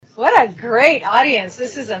What a great audience.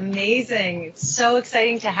 This is amazing. It's so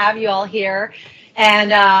exciting to have you all here.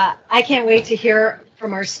 And I can't wait to hear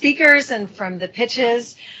from our speakers and from the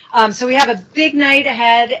pitches. So we have a big night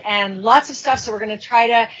ahead and lots of stuff. So we're going to try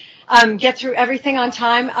to get through everything on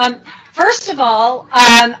time. First of all,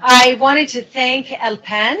 I wanted to thank El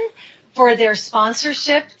Pen for their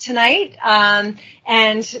sponsorship tonight.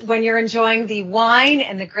 And when you're enjoying the wine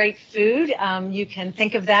and the great food, you can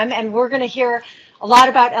think of them. And we're going to hear a lot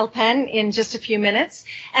about El Pen in just a few minutes.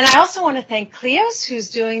 And I also want to thank Cleos,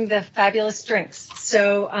 who's doing the fabulous drinks.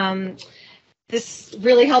 So this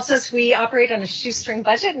really helps us. We operate on a shoestring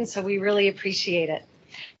budget, and so we really appreciate it.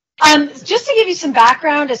 Just to give you some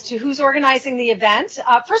background as to who's organizing the event,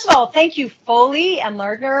 first of all, thank you, Foley and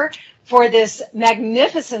Lardner, for this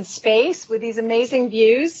magnificent space with these amazing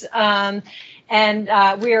views. And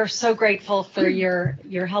we are so grateful for your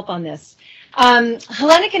help on this.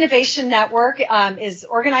 Hellenic Innovation Network is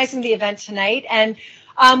organizing the event tonight, and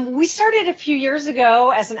we started a few years ago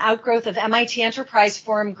as an outgrowth of MIT Enterprise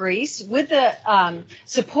Forum Greece with the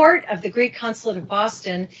support of the Greek Consulate of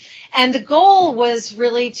Boston, and the goal was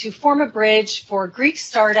really to form a bridge for Greek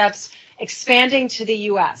startups expanding to the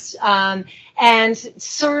US and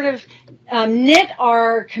sort of knit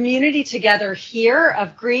our community together here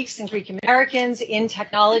of Greeks and Greek Americans in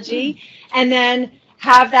technology, and then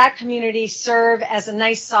have that community serve as a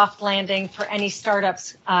nice soft landing for any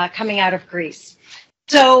startups coming out of Greece.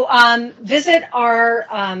 So visit our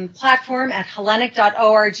platform at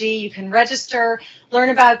hellenic.org. You can register, learn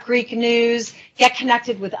about Greek news, get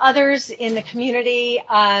connected with others in the community,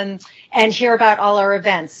 and hear about all our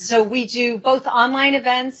events. So we do both online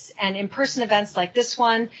events and in-person events like this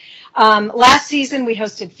one. Last season, we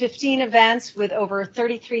hosted 15 events with over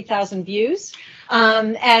 33,000 views.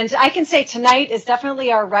 And I can say tonight is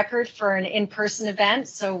definitely our record for an in-person event,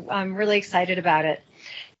 so I'm really excited about it.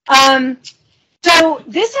 So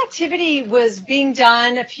this activity was being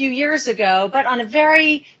done a few years ago, but on a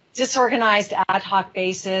very disorganized ad hoc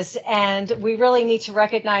basis, and we really need to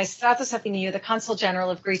recognize Stratos Atheniou, the Consul General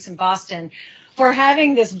of Greece in Boston, for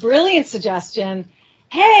having this brilliant suggestion.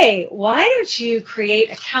 Hey, why don't you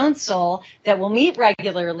create a council that will meet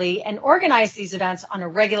regularly and organize these events on a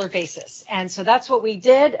regular basis? And so that's what we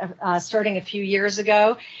did starting a few years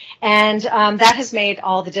ago, and that has made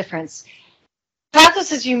all the difference.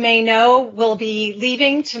 Stratos, as you may know, will be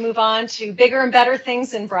leaving to move on to bigger and better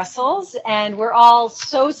things in Brussels, and we're all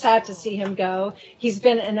so sad to see him go. He's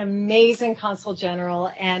been an amazing Consul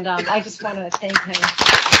General, and I just want to thank him.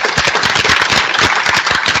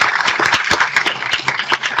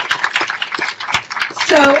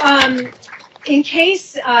 So in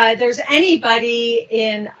case there's anybody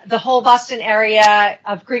in the whole Boston area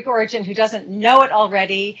of Greek origin who doesn't know it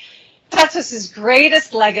already, Stratos'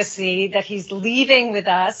 greatest legacy that he's leaving with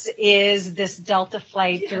us is this Delta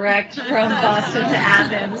flight direct from Boston to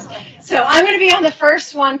Athens. So I'm going to be on the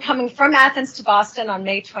first one coming from Athens to Boston on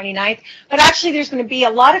May 29th. But actually, there's going to be a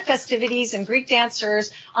lot of festivities and Greek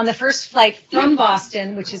dancers on the first flight from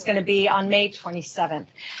Boston, which is going to be on May 27th.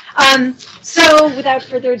 So without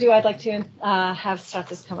further ado, I'd like to have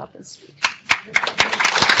Stratos come up and speak.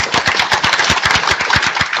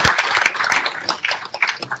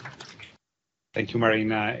 Thank you,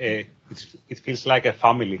 Marina. It feels like a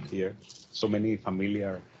family here. So many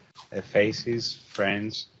familiar faces,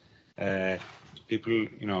 friends, people,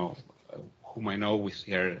 you know, whom I know with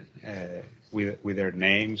their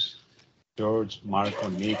names: George, Marco,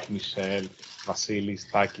 Nick, Michelle, Vasilis,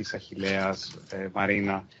 Takis, Achilleas,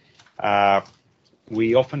 Marina.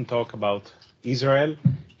 We often talk about Israel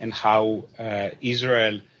and how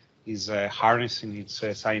Israel is harnessing its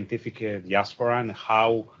scientific diaspora, and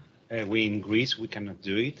how we in Greece, we cannot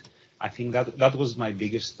do it. I think that was my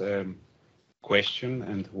biggest question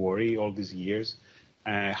and worry all these years,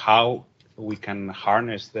 how we can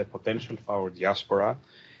harness the potential of our diaspora.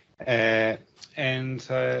 And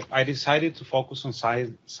I decided to focus on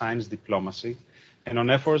science diplomacy and on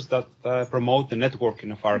efforts that promote the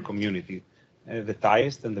networking of our community. The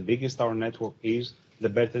highest and the biggest our network is, the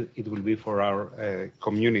better it will be for our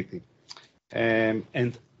community.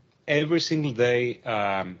 And every single day,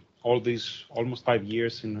 all these almost 5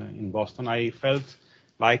 years in Boston, I felt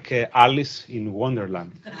like Alice in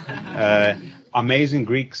Wonderland. Amazing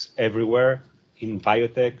Greeks everywhere in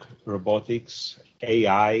biotech, robotics,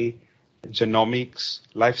 AI, genomics,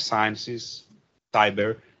 life sciences,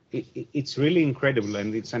 cyber. It's really incredible,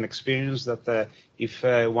 and it's an experience that if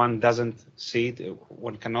one doesn't see it,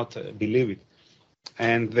 one cannot believe it.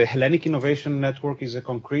 And the Hellenic Innovation Network is a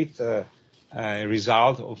concrete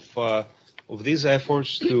result of these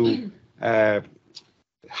efforts to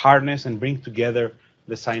harness and bring together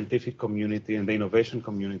the scientific community and the innovation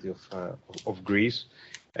community of Greece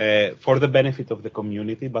for the benefit of the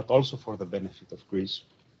community, but also for the benefit of Greece.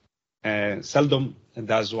 Seldom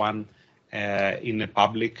does one in a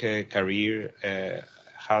public career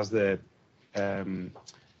have the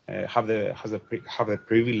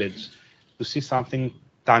privilege to see something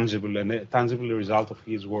tangible and a tangible result of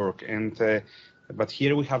his work. But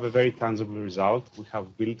here we have a very tangible result. We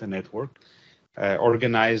have built a network,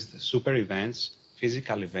 organized super events,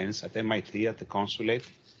 physical events at MIT, at the consulate,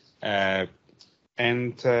 and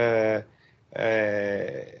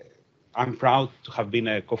I'm proud to have been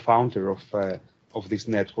a co-founder of this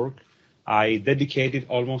network. I dedicated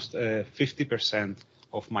almost 50%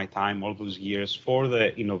 of my time all those years for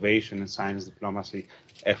the innovation and science diplomacy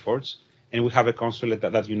efforts. And we have a consulate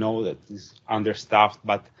that you know that is understaffed,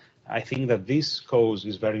 but I think that this cause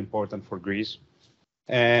is very important for Greece.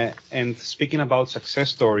 And speaking about success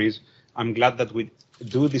stories, I'm glad that we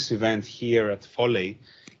do this event here at Foley.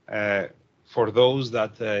 For those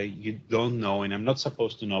that you don't know, and I'm not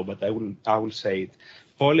supposed to know, but I will say it,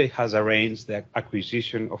 Foley has arranged the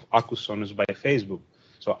acquisition of Akusonos by Facebook.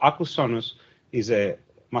 So Akusonos is a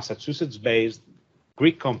Massachusetts-based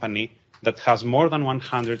Greek company that has more than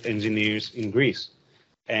 100 engineers in Greece.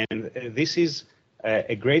 And this is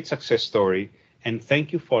a great success story. And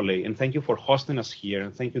thank you, Foley, and thank you for hosting us here,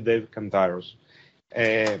 and thank you, David Kantaros.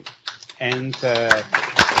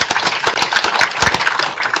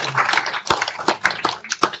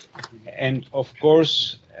 And of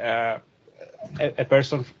course, a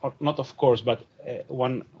person, not of course, but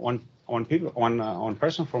one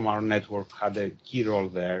person from our network had a key role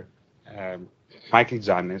there, Michael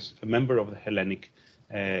Janes, a member of the Hellenic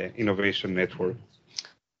Innovation Network.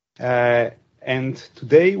 And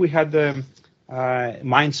today we had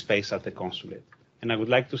Mindspace at the consulate. And I would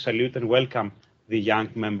like to salute and welcome the young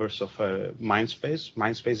members of Mindspace.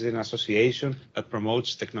 Mindspace is an association that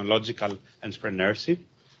promotes technological entrepreneurship.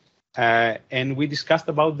 And we discussed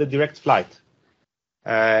about the direct flight.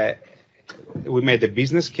 We made a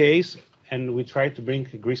business case, and we tried to bring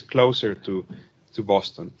Greece closer to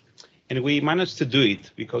Boston. And we managed to do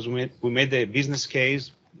it because we made a business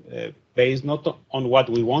case based not on what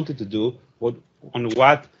we wanted to do, but on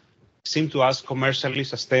what seemed to us commercially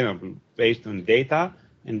sustainable, based on data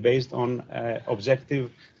and based on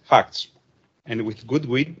objective facts. And with good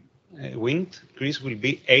wind, Greece will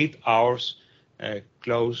be 8 hours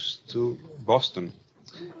close to Boston.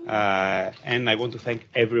 And I want to thank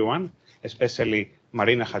everyone, especially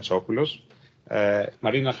Marina Chatzopoulos.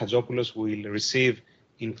 Marina Chatzopoulos will receive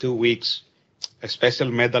in 2 weeks a special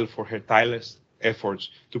medal for her tireless efforts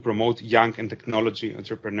to promote young and technology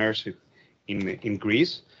entrepreneurship in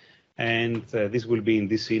Greece. And this will be in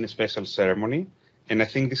DC in a special ceremony. And I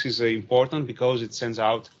think this is important because it sends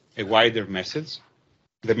out a wider message,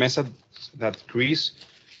 the message that Greece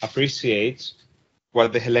appreciates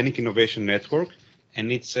what the Hellenic Innovation Network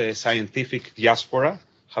and its scientific diaspora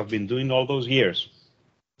have been doing all those years.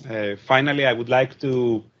 Finally, I would like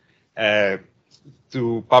to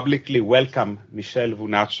publicly welcome Michel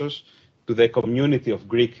Vounatsos to the community of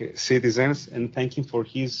Greek citizens and thank him for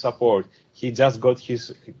his support. He just got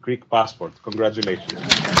his Greek passport. Congratulations.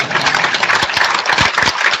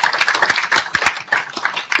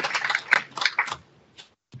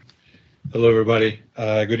 Hello, everybody.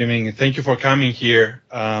 Good evening. Thank you for coming here.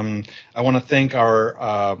 I want to thank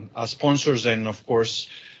our sponsors and, of course,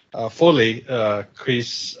 Foley,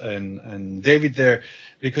 Chris and David there,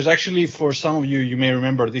 because actually for some of you, you may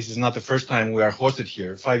remember this is not the first time we are hosted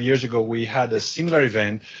here. 5 years ago, we had a similar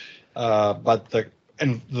event, but the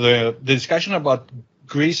discussion about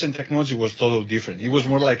Greece and technology was totally different. It was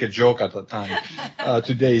more like a joke at the time.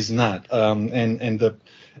 Today is not. And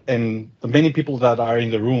the many people that are in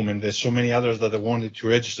the room, and there's so many others that wanted to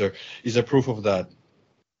register, is a proof of that.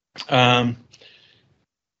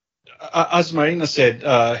 As Marina said,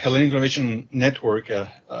 Hellenic Innovation Network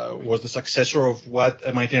was the successor of what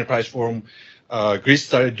MIT Enterprise Forum Greece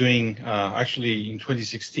started doing actually in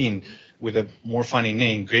 2016 with a more funny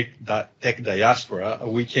name, Greek Tech Diaspora.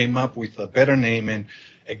 We came up with a better name and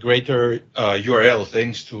a greater URL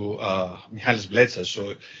thanks to Michalis Bletsas.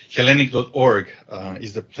 So hellenic.org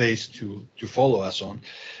is the place to follow us on.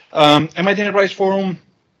 MIT Enterprise Forum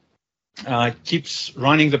keeps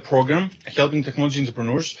running the program, helping technology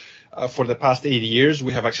entrepreneurs. For the past 8 years,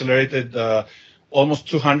 we have accelerated almost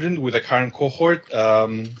 200 with the current cohort.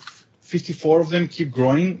 54 of them keep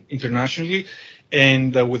growing internationally.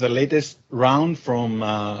 And with the latest round from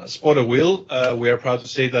Spot a Wheel, we are proud to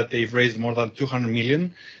say that they've raised more than 200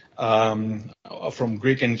 million from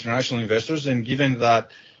Greek and international investors. And given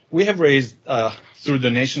that we have raised through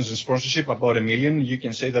donations and sponsorship about $1 million. You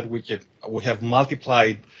can say that we have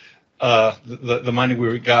multiplied the money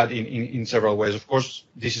we got in several ways. Of course,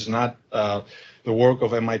 this is not the work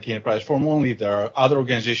of MIT Enterprise Forum only. There are other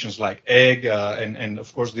organizations like EGG and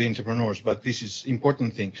of course the entrepreneurs, but this is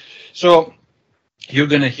important thing. So you're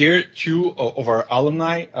going to hear two of our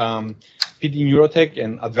alumni, PD Neurotech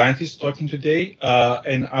and Advantis, talking today,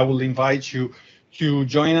 and I will invite you to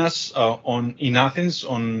join us in Athens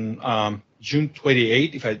on June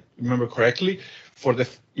 28, if I remember correctly, for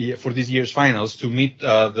this year's finals to meet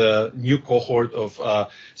the new cohort of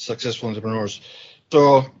successful entrepreneurs.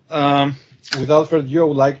 So without further ado, I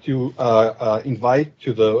would like to invite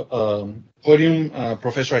to the podium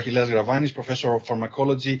Professor Achilleas Gravanis, Professor of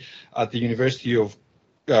Pharmacology at the University of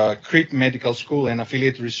Crete Medical School and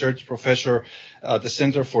Affiliate Research Professor at the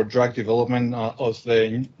Center for Drug Development of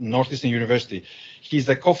the Northeastern University. He's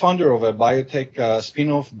the co-founder of a biotech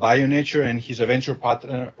spin-off, BioNature, and he's a venture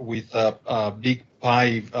partner with Big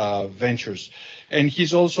Five Ventures. And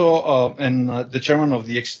he's also the chairman of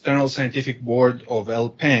the External Scientific Board of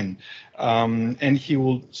LPEN. And he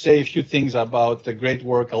will say a few things about the great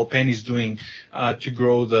work LPEN is doing to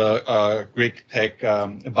grow the Greek tech,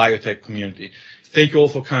 biotech community. Thank you all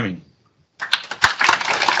for coming.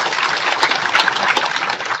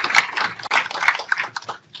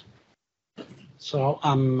 So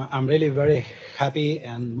I'm really very happy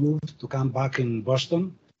and moved to come back in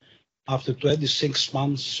Boston after 26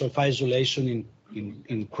 months of isolation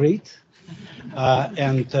in Crete.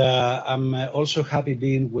 And I'm also happy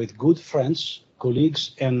being with good friends,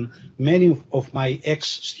 colleagues, and many of my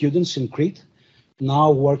ex-students in Crete,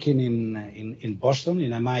 now working in Boston,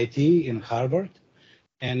 in MIT, in Harvard,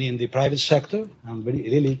 and in the private sector. I'm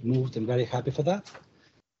really moved and very happy for that.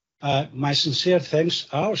 Our sincere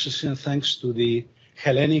thanks to the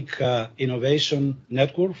Hellenic Innovation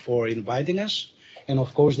Network for inviting us, and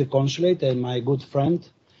of course the consulate and my good friend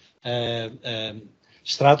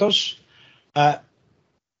Stratos.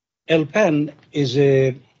 LPEN is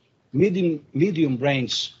a medium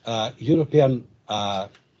range European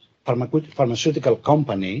pharmaceutical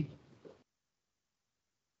company.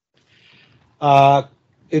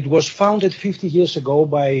 It was founded 50 years ago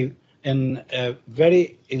by a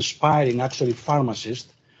very inspiring, actually,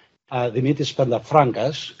 pharmacist, Dimitris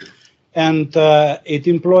Pantafrankas, and it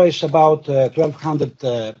employs about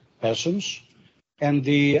 1,200 persons, and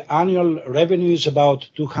the annual revenue is about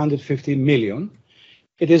 250 million.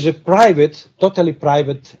 It is a private, totally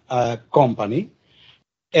private company,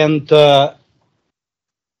 and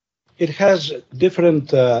it has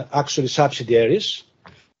different, actually, subsidiaries.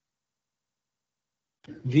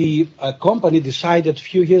 The company decided a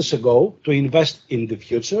few years ago to invest in the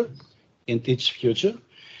future, in its future,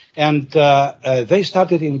 and they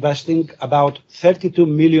started investing about 32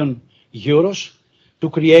 million euros to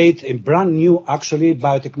create a brand new, actually,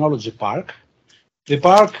 biotechnology park. The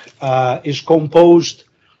park is composed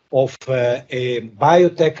of a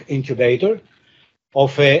biotech incubator,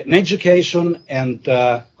 of an education and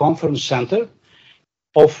conference center,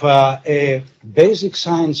 of a basic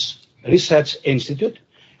science research institute,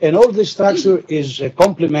 and all this structure is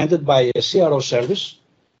complemented by a CRO service,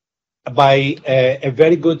 by a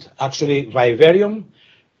very good, actually, vivarium,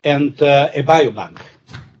 and a biobank.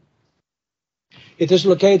 It is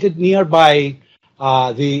located nearby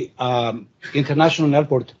the International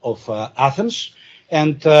Airport of Athens,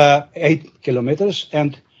 and 8 kilometers,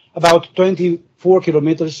 and about 24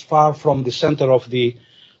 kilometers far from the center of the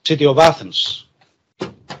city of Athens.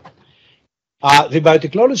 The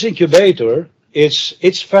biotechnology incubator is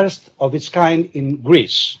its first of its kind in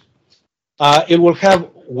Greece. It will have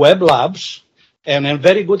web labs and a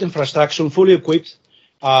very good infrastructure, fully equipped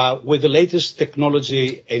with the latest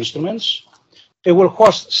technology instruments. It will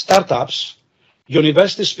host startups,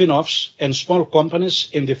 university spin-offs, and small companies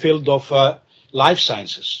in the field of life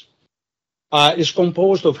sciences. It is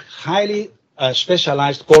composed of highly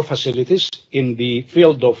specialized core facilities in the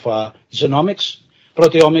field of genomics,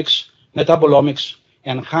 proteomics, metabolomics,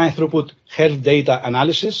 and high-throughput health data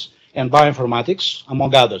analysis and bioinformatics,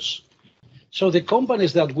 among others. So the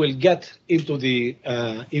companies that will get into the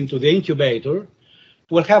incubator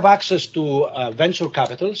will have access to venture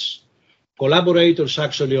capitals, collaborators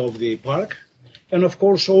actually of the park, and of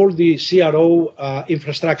course all the CRO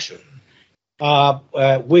infrastructure.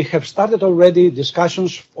 We have started already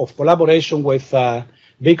discussions of collaboration with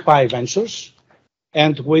Big Five Ventures,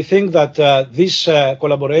 and we think that this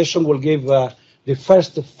collaboration will give the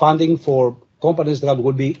first funding for companies that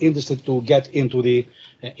will be interested to get into the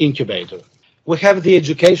incubator. We have the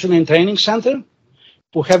Education and Training Center,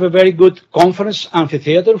 We have a very good conference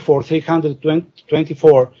amphitheater for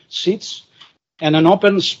 324 seats and an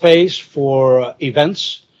open space for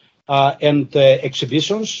events and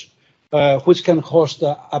exhibitions, which can host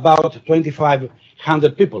about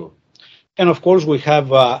 2,500 people. And of course, we have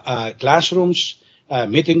classrooms,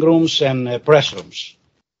 meeting rooms, and press rooms.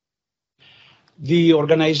 The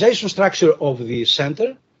organization structure of the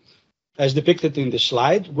center, as depicted in the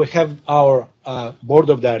slide, we have our board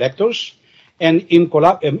of directors, and in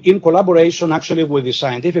collaboration actually with the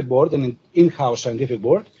scientific board and in-house scientific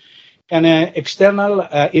board, and an external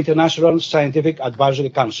international scientific advisory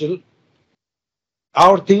council.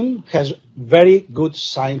 Our team has very good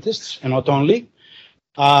scientists, and not only.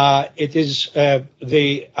 It is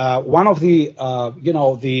one of the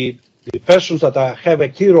the persons that have a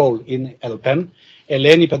key role in ELPEN,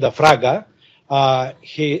 Eleni Pentafraga.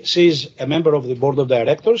 She's a member of the board of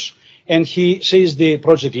directors, and she's the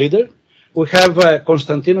project leader. We have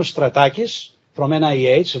Konstantinos Stratakis from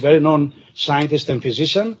NIH, a very known scientist and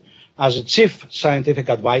physician, as a chief scientific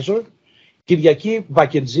advisor. Kyriaki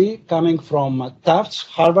Bakirji, coming from Tufts,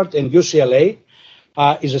 Harvard, and UCLA,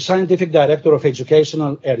 is a scientific director of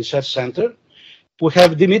Educational Research Center. We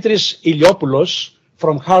have Dimitris Iliopoulos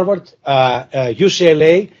from Harvard,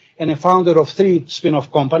 UCLA, and a founder of 3 spin-off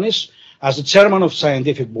companies as the chairman of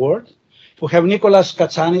scientific board. We have Nicholas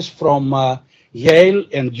Katsanis from Yale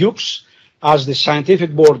and Duke's as the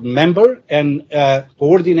scientific board member and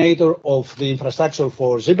coordinator of the infrastructure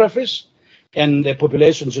for zebrafish and the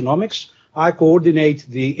population genomics. I coordinate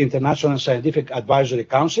the International Scientific Advisory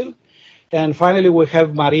Council. And finally, we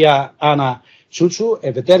have Maria Anna Tsoutsou,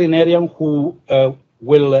 a veterinarian who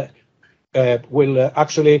will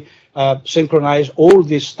actually synchronize all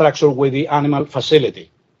this structure with the animal facility.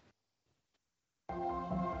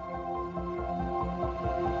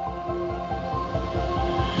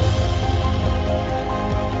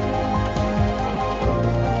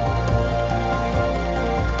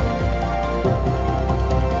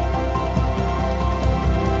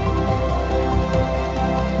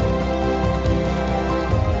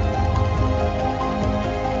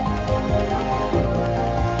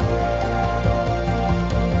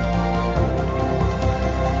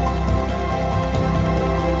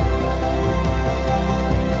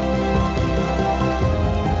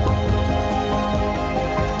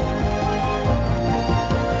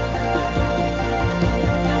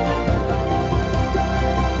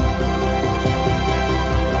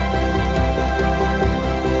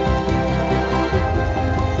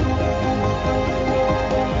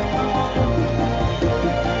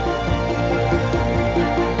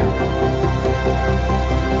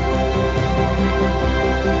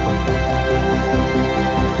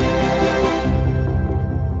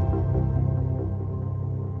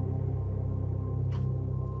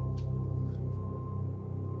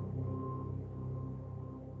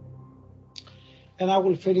 And I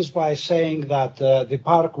will finish by saying that the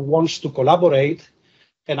park wants to collaborate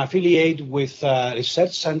and affiliate with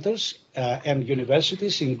research centers and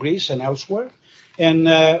universities in Greece and elsewhere. And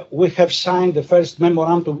we have signed the first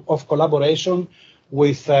memorandum of collaboration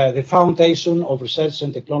with the Foundation of Research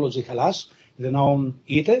and Technology Hellas, the known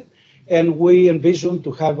ITE, and we envision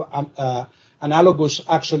to have analogous,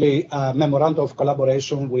 actually, memorandum of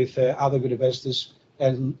collaboration with other universities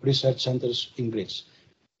and research centers in Greece.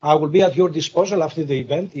 I will be at your disposal after the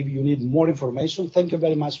event if you need more information. Thank you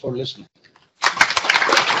very much for listening.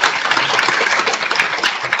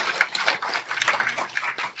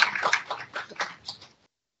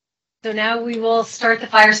 So now we will start the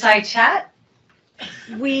fireside chat.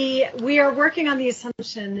 We are working on the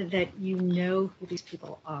assumption that you know who these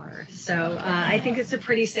people are. So I think it's a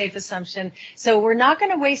pretty safe assumption. So we're not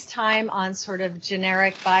going to waste time on sort of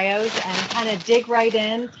generic bios and kind of dig right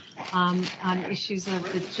in on issues of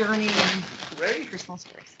the journey and personal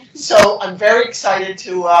stories. So I'm very excited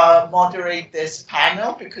to moderate this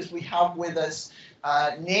panel because we have with us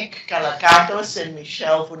Nick Kalakatos and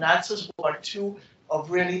Michelle Vounatsos, who are 2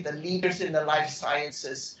 of really the leaders in the life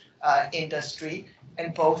sciences industry,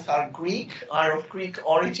 and both are are of Greek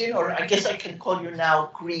origin, or I guess I can call you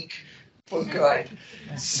now Greek for good.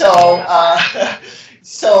 So,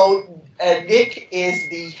 Nick is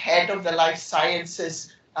the head of the life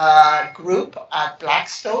sciences group at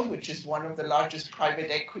Blackstone, which is one of the largest private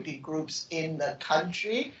equity groups in the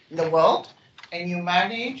country, in the world, and you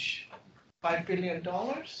manage $5 billion?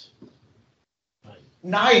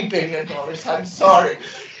 $9 billion, I'm sorry.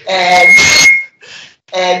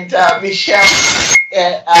 And Michelle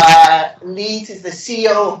leads is the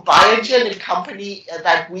CEO of Biogen, a company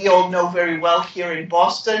that we all know very well here in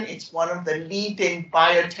Boston. It's one of the leading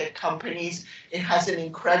biotech companies. It has an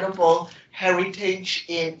incredible heritage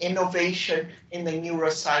in innovation in the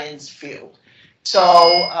neuroscience field.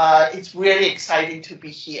 So it's really exciting to be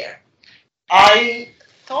here. I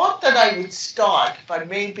thought that I would start by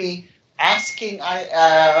maybe asking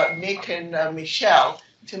Nick and Michelle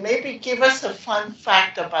to maybe give us a fun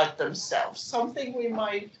fact about themselves, something we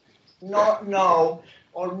might not know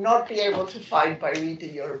or not be able to find by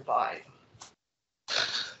reading your bio.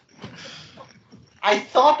 I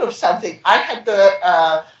thought of something. I had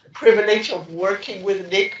the privilege of working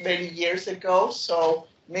with Nick many years ago, so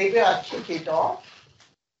maybe I'll kick it off.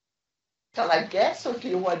 Shall I guess, or do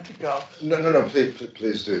you want to go? No,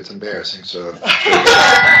 please do. It's embarrassing, so.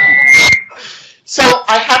 So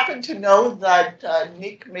I happen to know that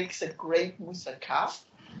Nick makes a great moussaka.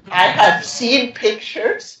 I have seen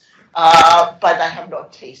pictures, but I have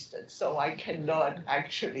not tasted, so I cannot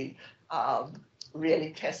actually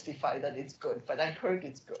really testify that it's good, but I heard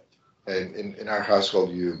it's good. And in our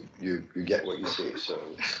household, you get what you see, so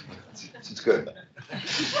it's good.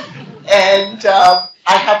 And I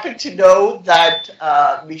happen to know that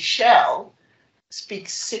Michelle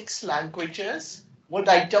speaks 6 languages. What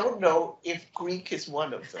I don't know if Greek is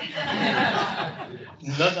one of them.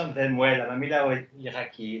 None of them well. Mamila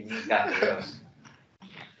Iraqi.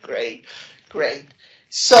 Great.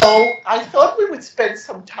 So I thought we would spend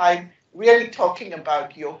some time really talking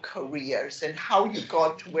about your careers and how you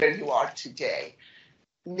got to where you are today.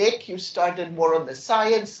 Nick, you started more on the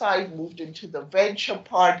science side, moved into the venture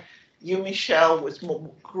part. You, Michelle,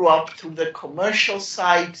 grew up through the commercial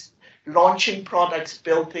side, launching products,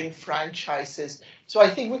 building franchises. So I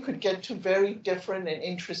think we could get to very different and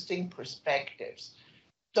interesting perspectives.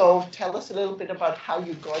 So tell us a little bit about how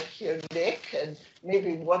you got here, Nick, and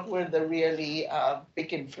maybe what were the really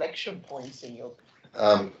big inflection points in your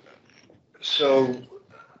career. So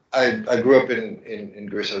I grew up in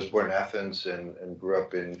Greece. I was born in Athens and grew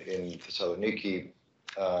up in Thessaloniki.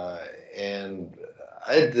 And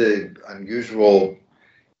I had the unusual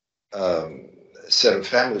set of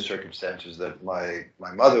family circumstances that my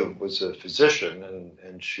mother was a physician,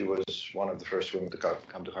 and she was one of the first women to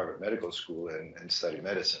come to Harvard Medical School and study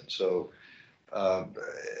medicine. So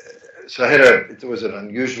it was an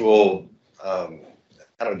unusual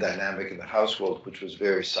kind of dynamic in the household, which was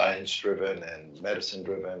very science driven and medicine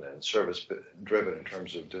driven and service driven in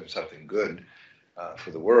terms of doing something good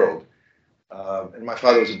for the world. And my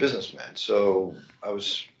father was a businessman, so I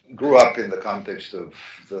grew up in the context of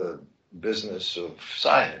the business of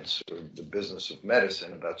science or the business of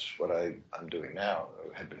medicine, and that's what I'm doing now.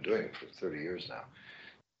 I had been doing it for 30 years now.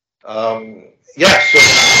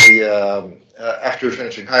 After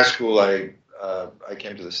finishing high school, I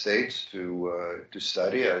came to the States to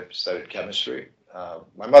study. I studied chemistry.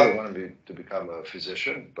 My mother wanted me to become a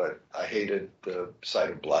physician, but I hated the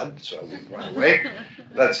sight of blood, so I would run away.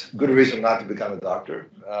 That's a good reason not to become a doctor.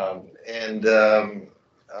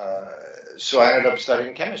 So I ended up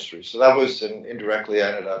studying chemistry. So that was, and indirectly I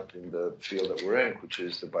ended up in the field that we're in, which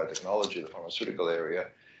is the biotechnology, the pharmaceutical area,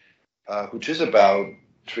 which is about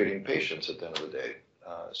treating patients at the end of the day.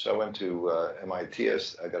 So I went to MIT,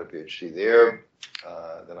 I got a PhD there.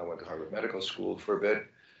 Then I went to Harvard Medical School for a bit.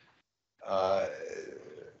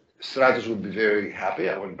 Stratos would be very happy.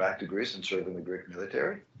 I went back to Greece and served in the Greek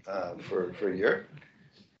military for a year.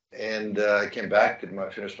 And I came back,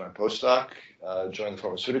 finished my postdoc, joined the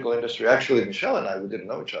pharmaceutical industry. Actually, Michelle and I, we didn't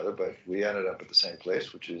know each other, but we ended up at the same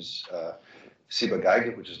place, which is Ciba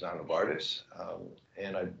Geigy, which is now Novartis.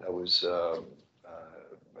 And I was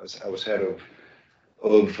head of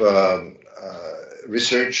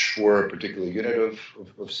research for a particular unit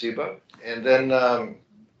of Ciba. And then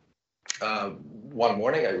one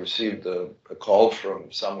morning, I received a call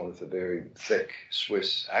from someone with a very thick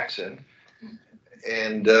Swiss accent,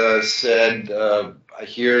 and said, I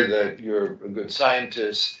hear that you're a good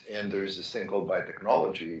scientist, and there's this thing called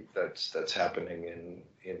biotechnology that's happening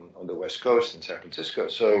on the West Coast in San Francisco.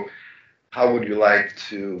 So how would you like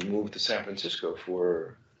to move to San Francisco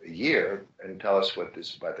for a year and tell us what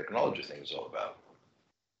this biotechnology thing is all about?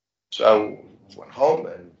 So I went home,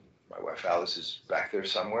 and my wife Alice is back there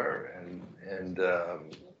somewhere, and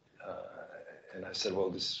I said,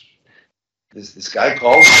 well, this guy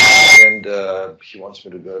called, and he wants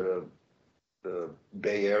me to go to the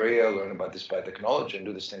Bay Area, learn about this biotechnology, and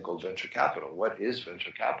do this thing called venture capital. What is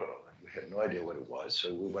venture capital? And we had no idea what it was,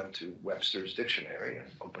 so we went to Webster's dictionary and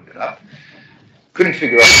opened it up. Couldn't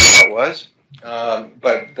figure out what that was,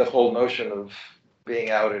 but the whole notion of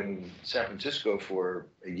being out in San Francisco for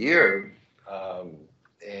a year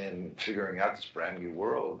and figuring out this brand new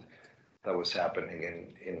world that was happening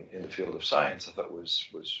in the field of science, I thought was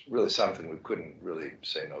really something we couldn't really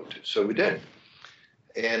say no to. So we did.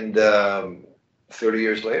 And 30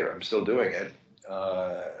 years later, I'm still doing it.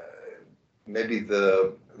 Maybe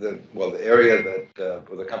the area that,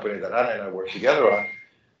 or the company that Ana and I worked together on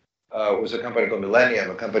was a company called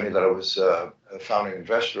Millennium, a company that I was a founding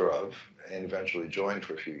investor of and eventually joined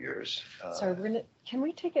for a few years. Sorry, can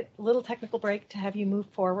we take a little technical break to have you move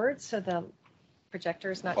forward so the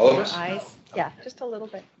projector is not All in of your us? eyes? Yeah, just a little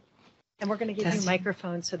bit. And we're going to give you a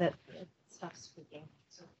microphone so that it stops speaking.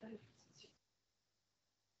 So, sorry.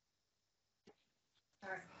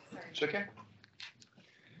 It's okay.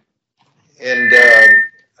 And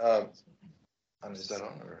is that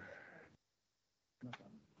on? Or?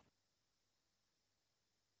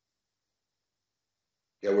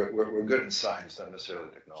 Yeah, we're good in science, not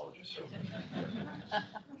necessarily technology, so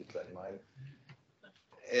keep that in mind.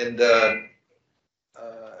 And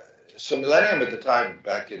so Millennium at the time,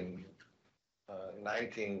 back in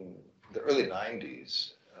the early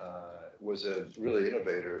 90s, was a really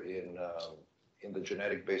innovator in the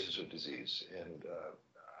genetic basis of disease, and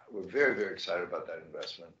we're very, very excited about that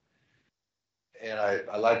investment. And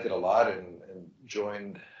I liked it a lot, and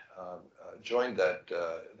joined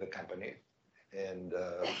the company. And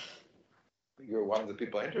you're one of the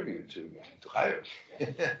people I interviewed to hire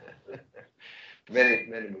many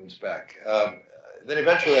moons back. Then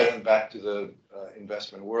eventually I went back to the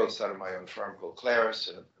investment world, started my own firm called Claris,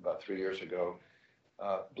 and about 3 years ago,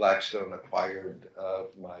 Blackstone acquired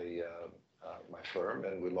my firm,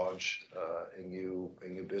 and we launched a new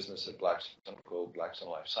business at Blackstone called Blackstone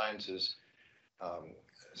Life Sciences.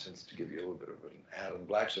 Since to give you a little bit of an ad on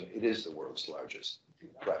Blackstone, it is the world's largest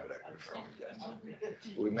private equity firm. Yes.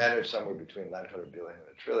 We manage somewhere between 900 billion and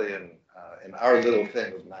 1 trillion, and our little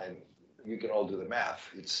thing of 9. You can all do the math.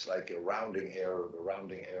 It's like a rounding error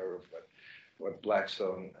of what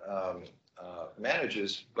Blackstone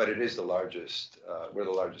manages, but it is the largest. We're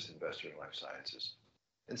the largest investor in life sciences.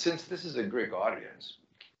 And since this is a Greek audience,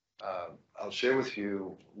 I'll share with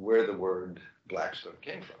you where the word Blackstone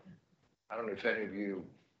came from. I don't know if any of you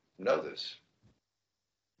know this.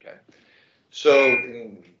 Okay. So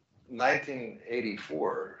in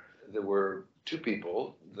 1984, there were 2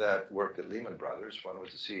 people that worked at Lehman Brothers. One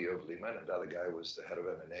was the CEO of Lehman, and the other guy was the head of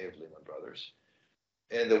M&A of Lehman Brothers.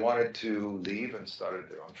 And they wanted to leave and started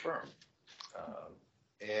their own firm.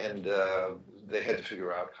 And they had to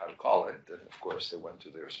figure out how to call it. And of course, they went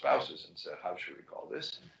to their spouses and said, how should we call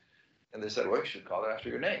this? And they said, well, you should call it after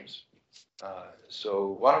your names. So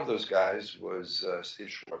one of those guys was Steve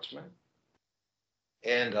Schwarzman.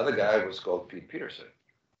 And the other guy was called Pete Peterson.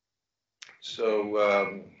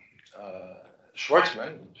 So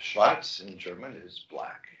Schwarzman, Schwarz in German is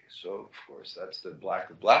black. So, of course, that's the black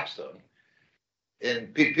of Blackstone.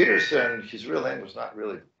 And Pete Peterson, his real name was not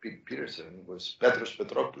really Pete Peterson, it was Petros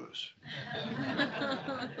Petropoulos.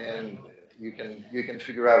 And you can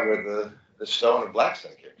figure out where the stone of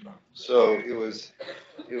Blackstone came from. So it was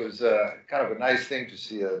kind of a nice thing to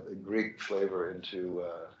see a Greek flavor into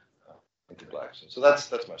Blackstone. So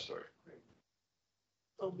that's my story.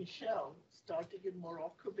 So Michel, starting in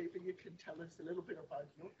Morocco, maybe you can tell us a little bit about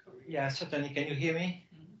your career. Yeah, certainly. Can you hear me?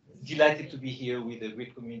 Delighted to be here with the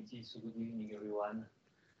Greek community. So good evening, everyone.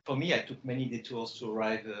 For me, I took many detours to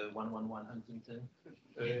arrive 111 Huntington.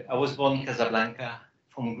 I was born in Casablanca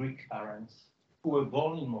from Greek parents who were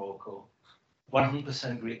born in Morocco,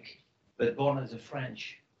 100% Greek, but born as a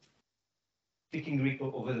French. Speaking Greek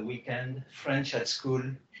over the weekend, French at school,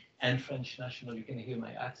 and French national. You can hear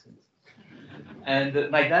my accent.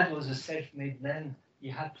 And my dad was a self-made man. He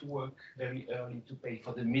had to work very early to pay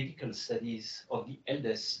for the medical studies of the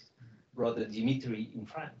eldest brother, Dimitri, in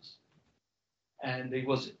France. And he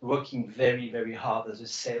was working very, very hard as a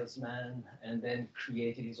salesman, and then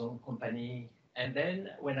created his own company. And then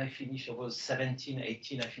when I finished, I was 17,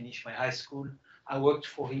 18, I finished my high school. I worked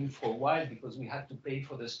for him for a while because we had to pay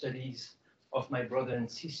for the studies of my brother and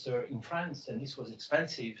sister in France, and this was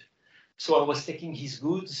expensive. So I was taking his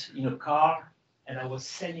goods in a car, and I was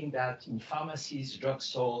selling that in pharmacies,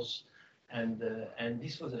 drugstores, and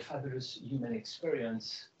this was a fabulous human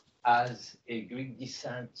experience as a Greek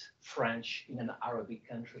descent French in an Arabic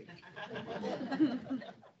country.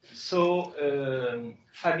 So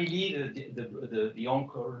family, the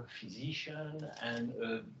uncle physician, and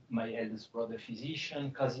my eldest brother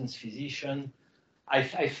physician, cousins physician. I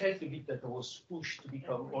felt a bit that I was pushed to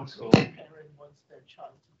become also. Parent wants their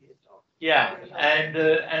child to be a doctor. Yeah,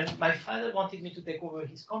 and my father wanted me to take over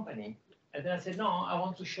his company, and then I said, no, I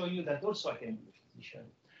want to show you that also I can be a physician.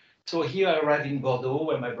 So here I arrived in Bordeaux,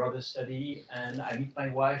 where my brother studied, and I meet my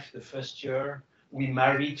wife the first year. We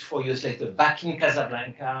married 4 years later back in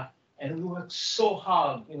Casablanca, and we worked so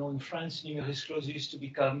hard. You know, in France, numerus clausus to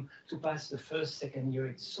pass the first, second year.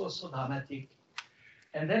 It's so dramatic.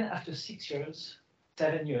 And then after 6 years,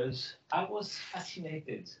 7 years, I was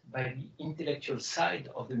fascinated by the intellectual side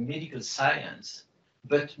of the medical science,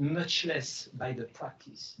 but much less by the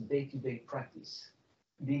practice, day-to-day practice.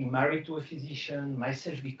 Being married to a physician,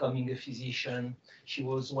 myself becoming a physician. She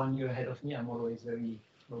was 1 year ahead of me. I'm always very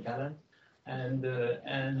gallant. And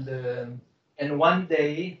one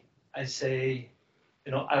day I say,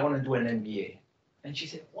 you know, I want to do an MBA. And she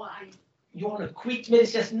said, why? You want to quit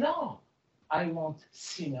medicine? I said, no, I want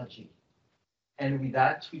synergy. And with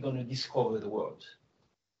that, we're going to discover the world.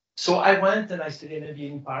 So I went and I studied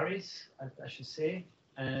MBA in Paris, I should say.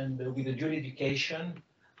 And with a dual education,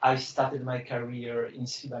 I started my career in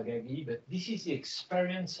Ciba-Geigy. But this is the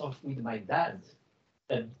experience with my dad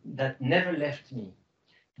that never left me.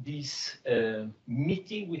 This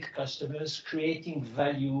meeting with customers, creating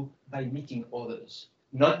value by meeting others.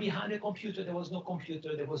 Not behind a computer, there was no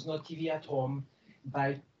computer, there was no TV at home,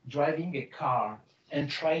 by driving a car and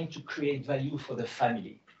trying to create value for the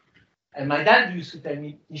family. And my dad used to tell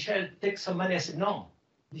me, Michel, take some money. I said, no,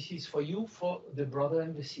 this is for you, for the brother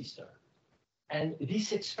and the sister. And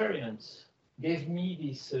this experience gave me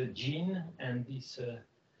this gene and this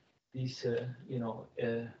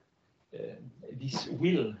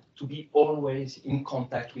will to be always in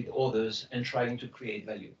contact with others and trying to create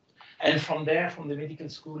value. And from there, from the medical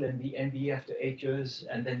school and the MBA after 8 years,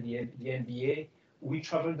 and then the MBA, we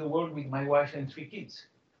traveled the world with my wife and 3 kids.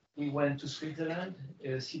 We went to Switzerland,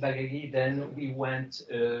 Ciba-Geigy, then we went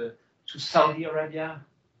to Saudi Arabia,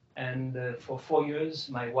 and for 4 years,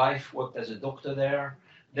 my wife worked as a doctor there.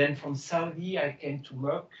 Then from Saudi, I came to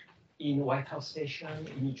Merck in White House Station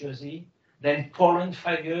in New Jersey. Then Poland,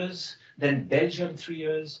 5 years. Then Belgium, 3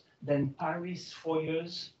 years. Then Paris, 4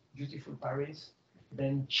 years, beautiful Paris.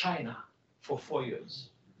 Then China for 4 years.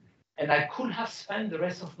 And I could have spent the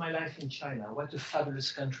rest of my life in China. What a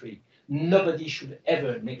fabulous country. Nobody should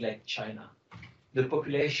ever neglect China. The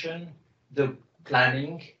population, the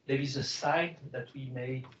planning, there is a side that we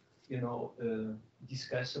may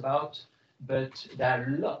discuss about, but there are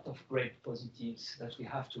a lot of great positives that we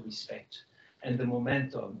have to respect. And the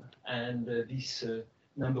momentum and this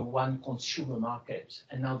number 1 consumer market,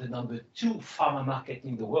 and now the number 2 pharma market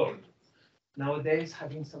in the world. Nowadays,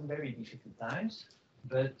 having some very difficult times,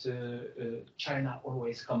 but China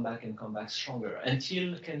always come back stronger.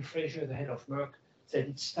 Until Ken Frazier, the head of Merck, said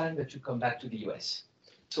it's time that you come back to the US.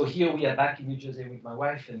 So here we are back in New Jersey with my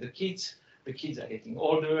wife and the kids. The kids are getting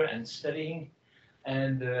older and studying.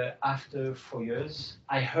 And after 4 years,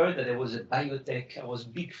 I heard that there was a biotech. I was a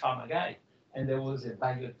big pharma guy, and there was a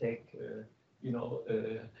biotech,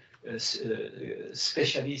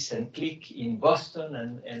 specialist and clique in Boston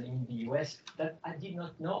and in the US that I did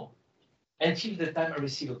not know. Until the time I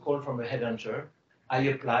received a call from a headhunter, I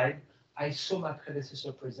applied. I saw my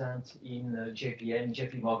predecessor present in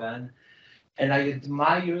JP Morgan, and I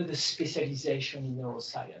admire the specialization in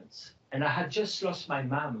neuroscience. And I had just lost my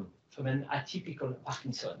mom from an atypical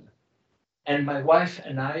Parkinson. And my wife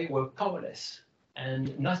and I were powerless.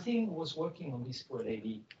 And nothing was working on this poor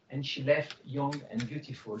lady. And she left young and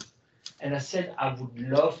beautiful. And I said, I would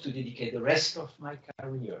love to dedicate the rest of my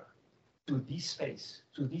career to this space,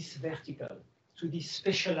 to this vertical, to this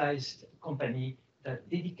specialized company that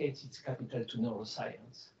dedicates its capital to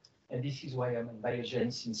neuroscience. And this is why I'm at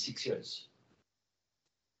Biogen since 6 years.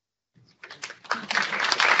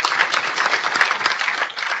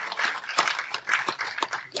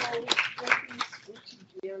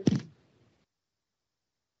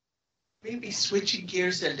 Maybe switching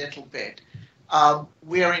gears a little bit.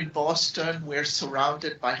 We're in Boston. We're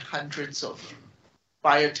surrounded by hundreds of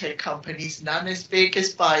biotech companies, none as big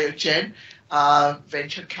as Biogen,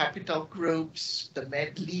 venture capital groups, the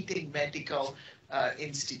leading medical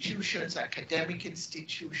institutions, academic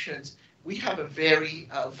institutions. We have a very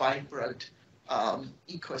vibrant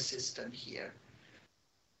ecosystem here.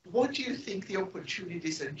 What do you think the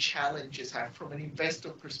opportunities and challenges are from an investor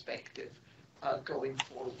perspective going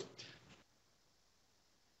forward?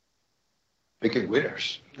 Picking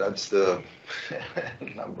winners. That's the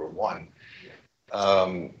number 1.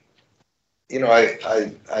 I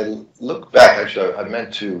look back, actually, I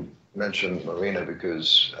meant to mention Marina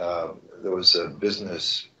because there was a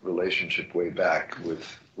business relationship way back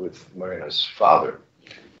with Marina's father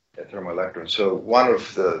at Thermo Electron. So one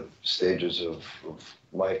of the stages of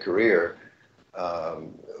my career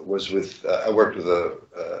was with, I worked with the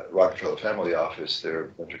Rockefeller family office,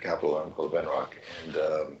 their venture capital arm called Venrock,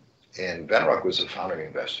 and And Venrock was a founding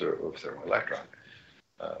investor of Thermoelectron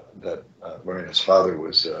that Marina's father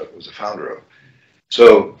was a founder of.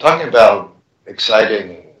 So talking about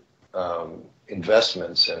exciting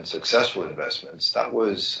investments and successful investments, that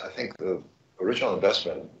was, I think, the original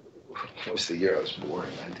investment was the year I was born,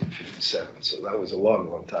 in 1957. So that was a long,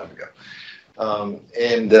 long time ago.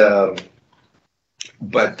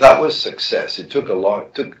 But that was success. It took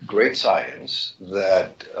great science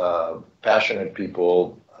that passionate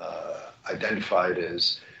people identified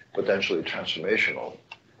as potentially transformational.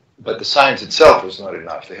 But the science itself was not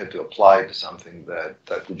enough. They had to apply it to something that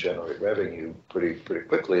could generate revenue pretty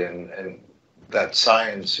quickly. And that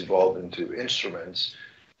science evolved into instruments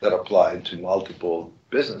that applied to multiple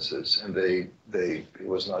businesses. And it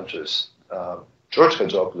was not just George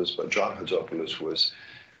Hatzopoulos, but John Hatzopoulos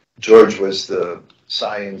George was the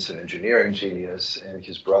science and engineering genius, and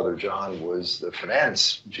his brother John was the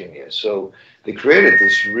finance genius. So they created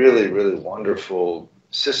this really, really wonderful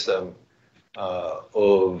system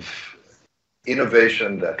of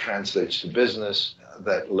innovation that translates to business,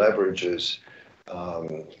 that leverages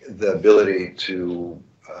the ability to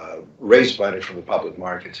raise money from the public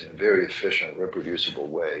markets in a very efficient, reproducible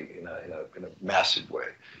way, in a massive way.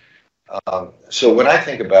 So when I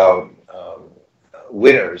think about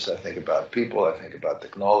winners, I think about people, I think about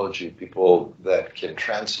technology, people that can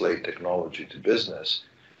translate technology to business,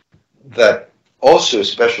 that also,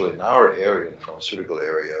 especially in our area, in the pharmaceutical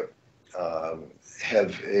area,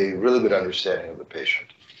 have a really good understanding of the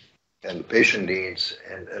patient and the patient needs,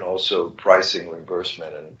 and also pricing,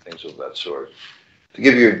 reimbursement, and things of that sort. To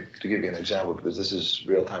give you an example, because this is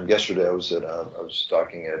real time. Yesterday, I was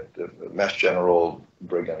talking at the Mass General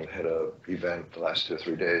Brigham had an event the last 2 or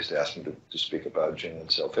 3 days. They asked me to speak about gene and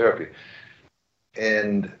cell therapy,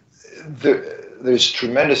 and there's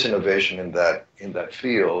tremendous innovation in that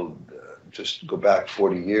field. Just go back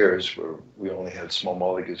 40 years where we only had small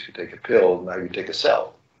molecules. You take a pill, now you take a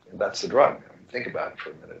cell, and that's the drug. I mean, think about it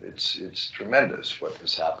for a minute. It's tremendous what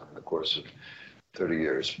has happened in the course of 30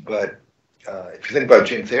 years. But if you think about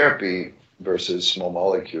gene therapy versus small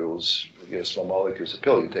molecules, small molecules, a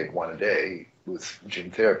pill you take one a day. With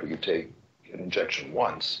gene therapy, you take an injection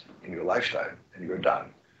once in your lifetime, and you're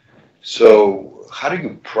done. So how do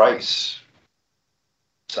you price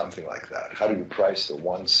something like that? How do you price the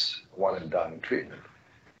one and done treatment?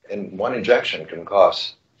 And one injection can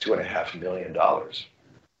cost $2.5 million,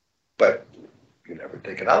 but you never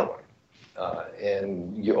take another one.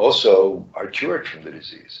 And you also are cured from the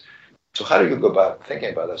disease. So how do you go about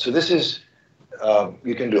thinking about that? So this is,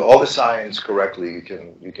 you can do all the science correctly. You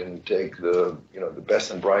can take the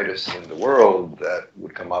best and brightest in the world that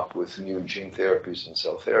would come up with new gene therapies and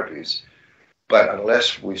cell therapies. But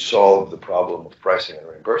unless we solve the problem of pricing and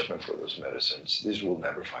reimbursement for those medicines, these will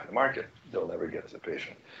never find the market. They'll never get to the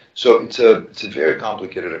patient. So it's a very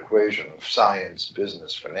complicated equation of science,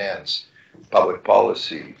 business, finance, public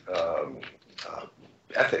policy,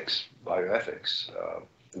 ethics, bioethics,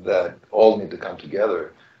 that all need to come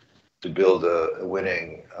together to build a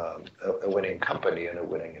winning company and a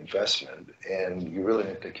winning investment. And you really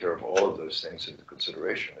need to take care of all of those things into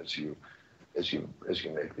consideration as you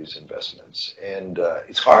make these investments. And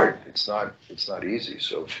it's hard. It's not easy.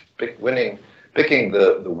 So picking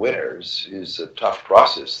the winners is a tough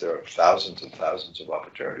process. There are thousands and thousands of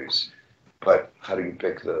opportunities. But how do you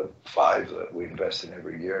pick the 5 that we invest in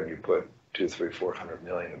every year, and you put 200, 300, 400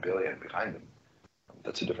 million, $1 billion behind them?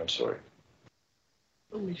 That's a different story.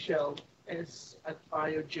 So Michelle, as at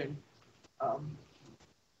Biogen,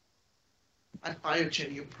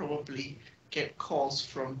 you probably get calls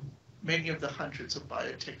from many of the hundreds of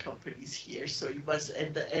biotech companies here. So you must,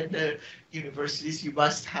 at the universities, you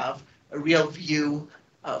must have a real view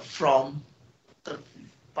from the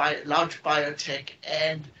large biotech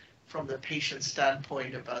and from the patient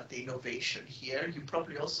standpoint about the innovation here. You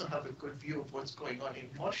probably also have a good view of what's going on in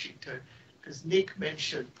Washington, because Nick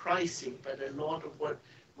mentioned pricing, but a lot of what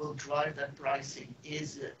will drive that pricing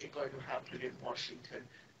is going to happen in Washington.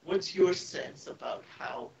 What's your sense about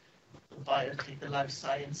how the biotech, the life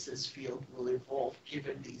sciences field will evolve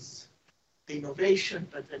given the innovation,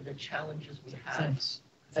 but then the challenges we have?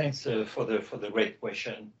 Thanks for the great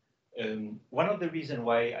question. One of the reasons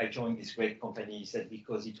why I joined this great company is that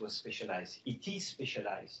because it was specialized. It is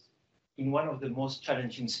specialized in one of the most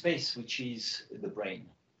challenging space, which is the brain.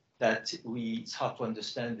 It's hard to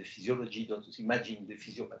understand the physiology, don't imagine the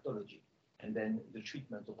physiopathology, and then the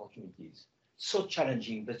treatment opportunities. So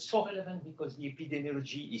challenging, but so relevant because the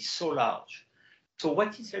epidemiology is so large. So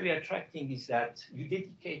what is very attracting is that you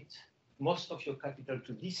dedicate most of your capital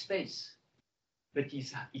to this space, but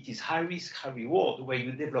it is high risk, high reward, where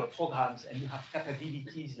you develop programs and you have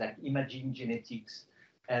capabilities like imaging, genetics,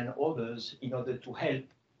 and others in order to help,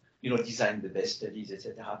 design the best studies,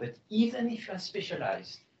 etc. But even if you are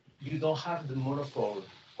specialized, you don't have the monopoly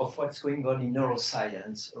of what's going on in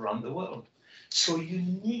neuroscience around the world. So you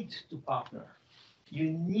need to partner.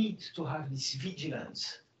 You need to have this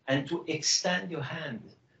vigilance and to extend your hand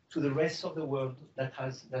to the rest of the world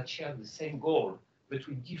that share the same goal, but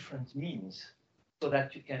with different means, so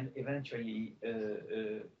that you can eventually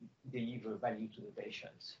deliver value to the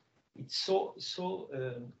patients. It's so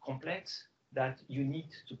complex that you need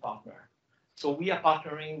to partner. So we are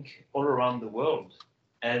partnering all around the world,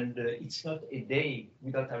 and it's not a day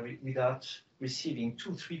without receiving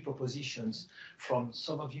 2-3 propositions from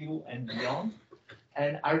some of you and beyond.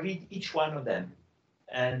 And I read each one of them,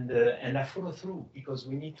 and I follow through, because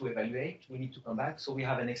we need to evaluate, we need to come back. So we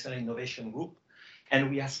have an excellent innovation group, and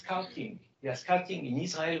we are scouting. We are scouting in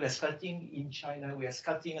Israel, we are scouting in China, we are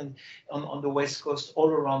scouting on the West Coast, all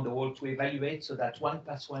around the world, to evaluate, so that 1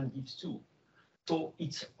 + 1 gives 2. So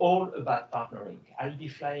it's all about partnering. I'll be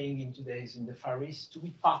flying in 2 days in the Far East to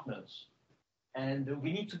meet partners. And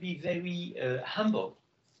we need to be very humble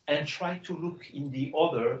and try to look in the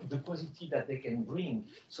positive that they can bring,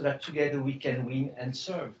 so that together we can win and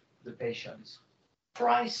serve the patients.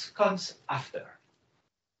 Price comes after.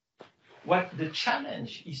 What the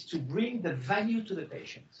challenge is to bring the value to the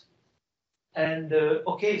patients. And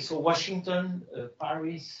so Washington,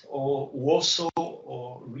 Paris, or Warsaw,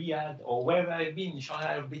 or Riyadh, or wherever I've been,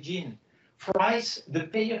 Shanghai or Beijing, price, the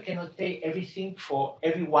payer cannot pay everything for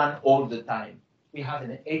everyone all the time. We have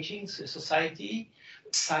an aging society.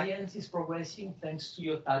 Science is progressing thanks to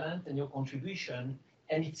your talent and your contribution,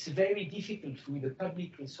 and it's very difficult with the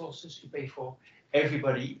public resources to pay for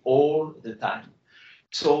everybody all the time.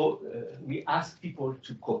 So we ask people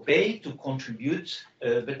to co-pay, to contribute,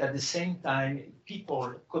 but at the same time,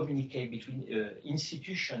 people communicate between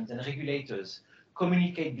institutions and regulators,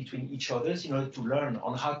 communicate between each other in order to learn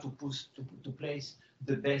on how to place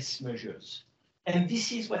the best measures. And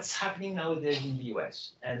this is what's happening nowadays in the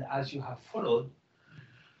US. And as you have followed,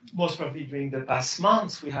 most probably during the past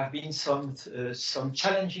months, we have been some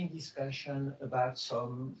challenging discussion about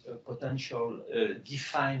some potential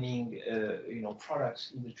defining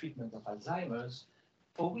products in the treatment of Alzheimer's,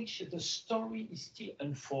 for which the story is still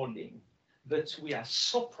unfolding. But we are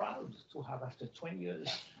so proud to have, after 20 years,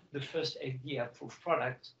 the first FDA-approved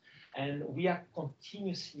product, and we are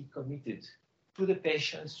continuously committed to the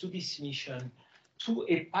patients, to this mission, to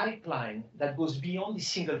a pipeline that goes beyond the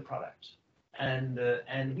single product. And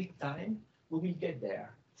with time, we will get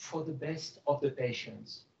there for the best of the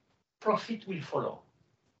patients. Profit will follow.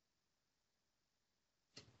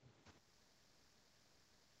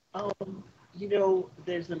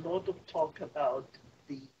 There's a lot of talk about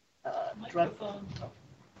the drug.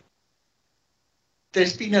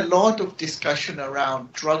 There's been a lot of discussion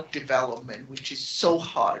around drug development, which is so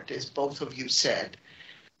hard, as both of you said,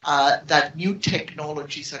 that new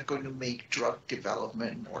technologies are going to make drug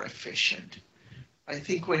development more efficient. I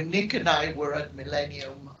think when Nick and I were at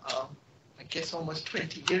Millennium, I guess almost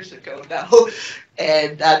 20 years ago now,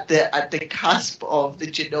 and at the cusp of the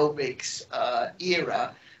genomics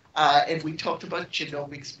era, and we talked about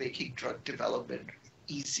genomics making drug development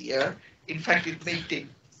easier. In fact, it made it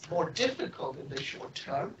more difficult in the short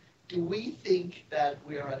term. Do we think that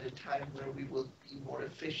we are at a time where we will be more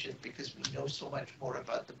efficient because we know so much more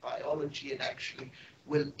about the biology, and actually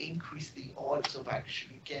will increase the odds of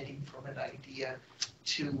actually getting from an idea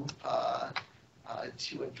to a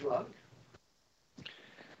drug?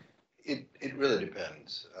 It really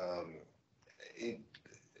depends.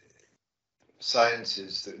 Science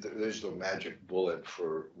is, there's no magic bullet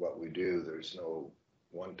for what we do. There's no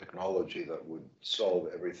one technology that would solve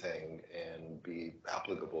everything and be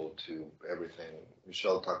applicable to everything.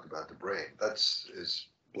 Michel talked about the brain. That's as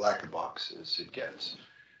black a box as it gets.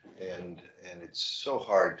 And it's so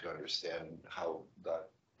hard to understand how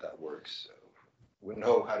that works. We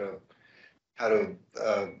know how to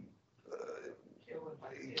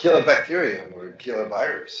kill a bacterium or kill a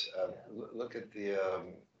virus. Look at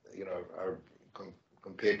our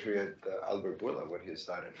compatriot Albert Bourla, what he's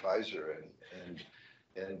done at Pfizer, and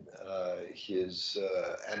his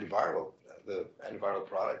antiviral, the antiviral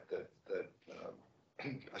product that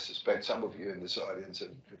I suspect some of you in this audience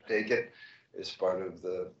have taken as part of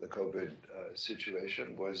the COVID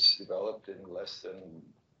situation, was developed in less than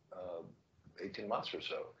 18 months or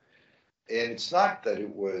so. And it's not that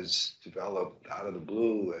it was developed out of the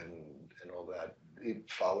blue and all that. it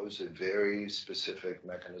follows a very specific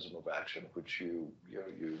mechanism of action, which you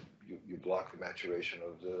block the maturation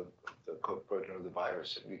of the coat protein of the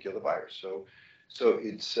virus, and you kill the virus. So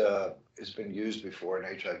it's been used before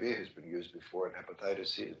in HIV, has been used before in hepatitis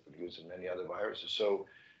C, it's been used in many other viruses. So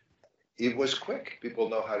it was quick. People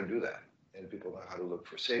know how to do that, and people know how to look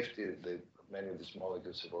for safety. Many of these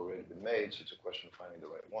molecules have already been made, so it's a question of finding the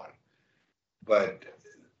right one. But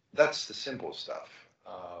that's the simple stuff.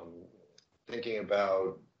 Thinking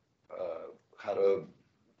about how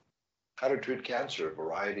to treat cancer, a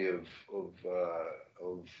variety of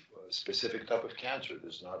specific type of cancer.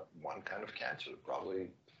 There's not one kind of cancer,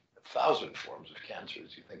 probably 1,000 forms of cancer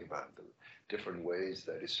as you think about the different ways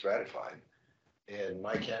that is stratified. And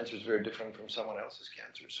my cancer is very different from someone else's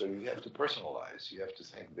cancer. So you have to personalize. You have to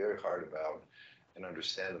think very hard about and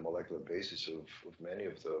understand the molecular basis of many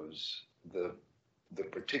of those, the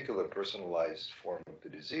particular personalized form of the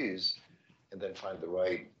disease, and then find the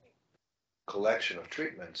right collection of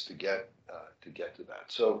treatments to get to that.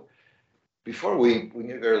 So before we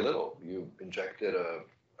knew very little. You injected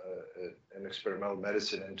an experimental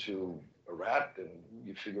medicine into a rat, and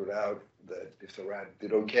you figured out that if the rat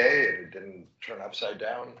did okay and it didn't turn upside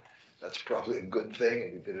down, that's probably a good thing.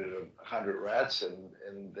 And you did it in 100 rats,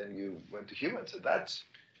 and then you went to humans. And that's,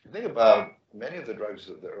 you think about many of the drugs,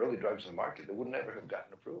 the early drugs on the market, they would never have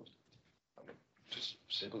gotten approved. I mean, just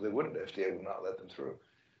simply they wouldn't. The FDA would not let them through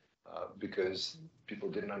because people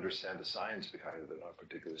didn't understand the science behind it. They're not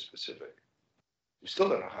particularly specific. We still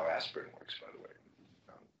don't know how aspirin works, by the way.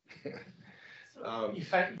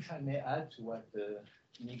 If I may add to what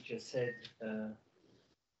Nick just said,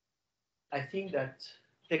 I think that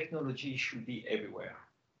technology should be everywhere.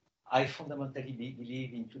 I fundamentally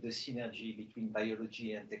believe into the synergy between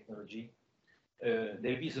biology and technology.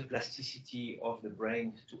 There is a plasticity of the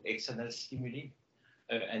brain to external stimuli,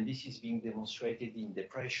 and this is being demonstrated in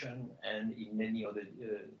depression and in many other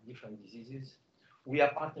different diseases. We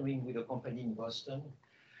are partnering with a company in Boston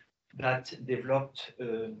that developed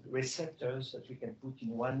receptors that we can put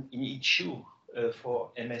in each shoe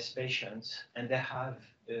for MS patients, and they have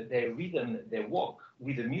their rhythm, their walk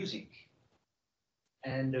with the music.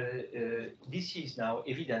 And this is now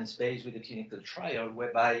evidence-based with a clinical trial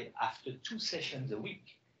whereby after 2 sessions a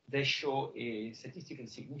week, they show a statistical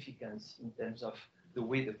significance in terms of the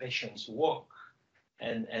way the patients walk.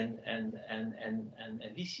 And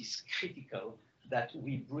this is critical, that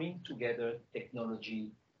we bring together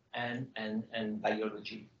technology and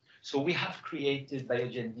biology. So we have created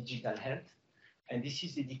Biogen Digital Health, and this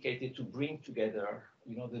is dedicated to bring together,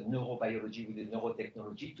 the neurobiology with the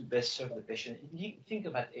neurotechnology to best serve the patient. Think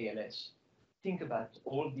about ALS, think about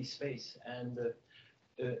all this space, and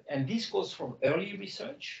this goes from early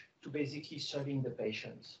research to basically serving the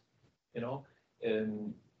patients,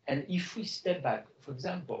 and if we step back, for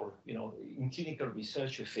example, in clinical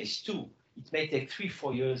research, phase 2, it may take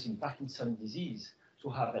 3-4 years in Parkinson's disease to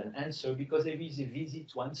have an answer, because there is a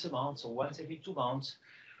visit once a month or once every 2 months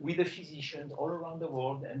with a physician all around the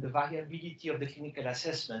world, and the variability of the clinical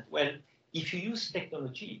assessment. Well, if you use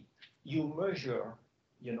technology, you measure,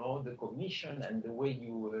 the cognition and the way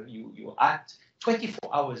you act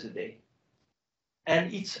 24 hours a day.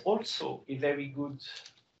 And it's also a very good,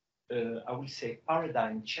 I would say,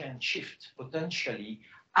 paradigm change shift, potentially,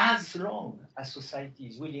 as long as society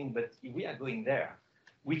is willing, but we are going there,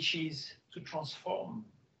 which is to transform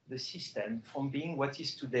the system from being what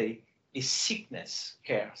is today a sickness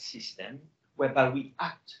care system, whereby we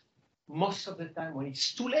act most of the time when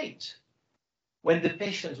it's too late. When the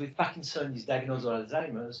patient with Parkinson's is diagnosed with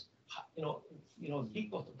Alzheimer's,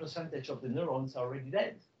 big percentage of the neurons are already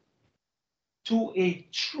dead. To a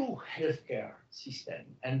true healthcare system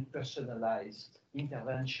and personalized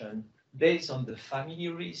intervention based on the family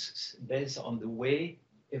risks, based on the way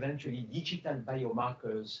eventually digital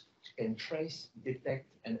biomarkers can trace, detect,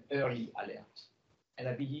 and early alert. And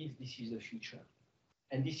I believe this is the future.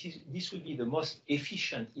 And this will be the most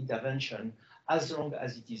efficient intervention as long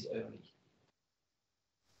as it is early.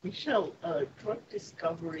 Michelle, drug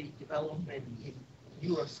discovery development in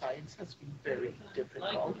neuroscience has been very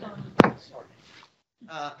difficult.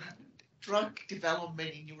 Drug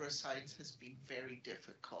development in neuroscience has been very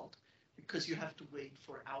difficult because you have to wait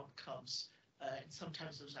for outcomes, and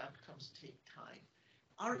sometimes those outcomes take time.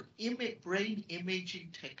 Are brain imaging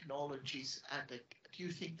technologies do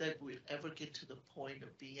you think that we'll ever get to the point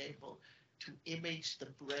of being able to image the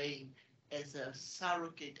brain as a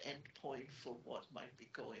surrogate endpoint for what might be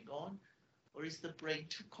going on? Or is the brain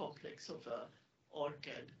too complex of an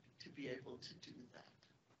organ to be able to do that?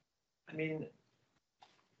 I mean,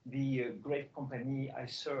 the great company I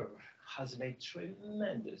serve has made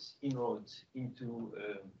tremendous inroads into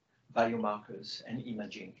biomarkers and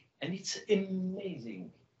imaging. And it's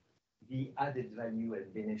amazing the added value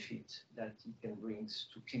and benefit that it can bring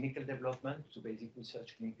to clinical development, to basic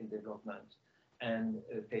research, clinical development, and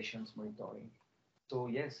patients monitoring. So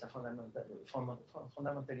yes, I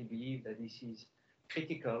fundamentally believe that this is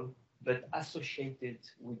critical, but associated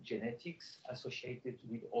with genetics, associated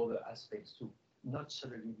with other aspects too, not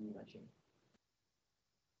solely the imaging.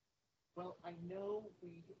 Well, I know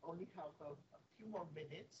we only have a few more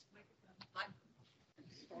minutes.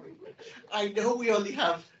 Sorry. I know we only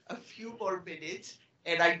have a few more minutes,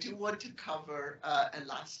 and I do want to cover a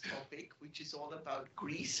last topic, which is all about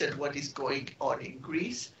Greece and what is going on in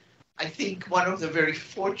Greece. I think one of the very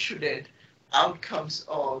fortunate outcomes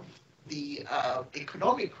of the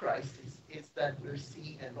economic crisis is that we're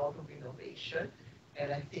seeing a lot of innovation.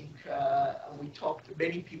 And I think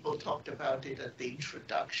many people talked about it at the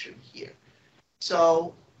introduction here.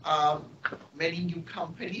 So many new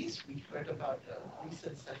companies, we heard about a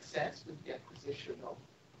recent success with the acquisition of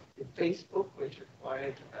Facebook, which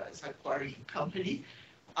acquired Zaquari company.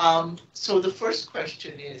 So the first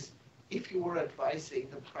question is, if you were advising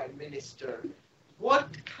the Prime Minister, what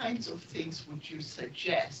kinds of things would you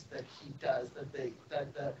suggest that he does, that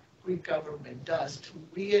the Greek government does to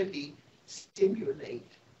really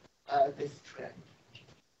stimulate this trend?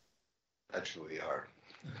 That's really hard.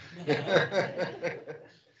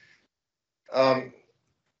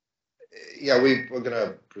 We're going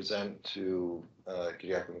to present to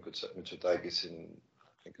Kyriakos Mitsotakis in,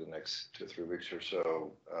 I think, the next 2 or 3 weeks or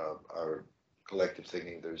so, our collective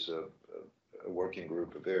thinking. There's a working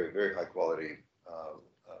group, a very, very high quality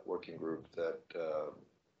working group that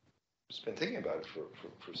has been thinking about it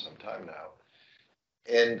for some time now.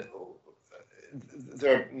 And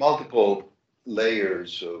there are multiple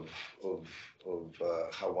layers of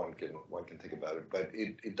how one can think about it, but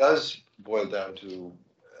it does boil down to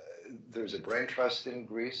there's a brain trust in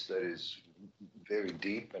Greece that is very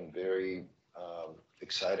deep and very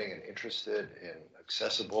exciting and interested and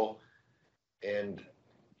accessible and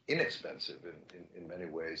inexpensive in many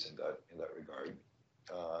ways in that regard,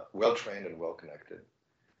 well trained and well connected.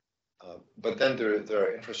 But then there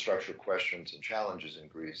are infrastructure questions and challenges in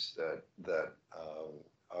Greece that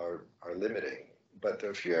are limiting. But there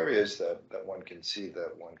are a few areas that one can see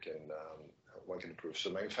that one can improve. So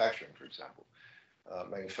manufacturing, for example,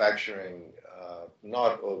 manufacturing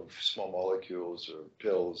not of small molecules or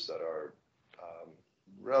pills that are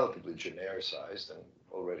relatively genericized, and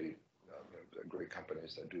already there are great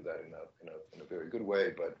companies that do that in a very good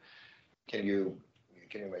way. But can you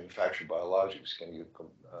manufacture biologics? Can you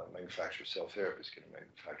manufacture cell therapies? Can you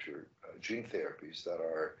manufacture gene therapies that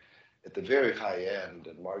are at the very high end,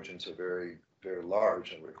 and margins are very, very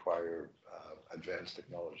large and require advanced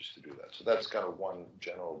technologies to do that? So that's kind of one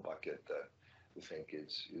general bucket that we think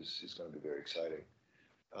is going to be very exciting.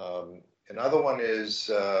 Another one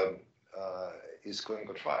is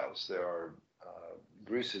clinical trials.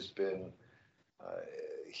 Greece has been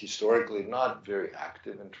historically not very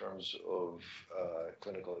active in terms of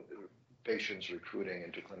clinical patients recruiting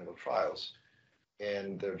into clinical trials.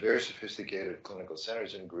 And they're very sophisticated clinical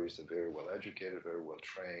centers in Greece. They're very well educated, very well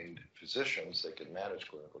trained physicians that can manage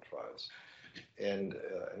clinical trials. And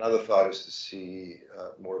another thought is to see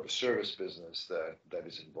more of a service business that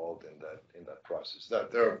is involved in that process.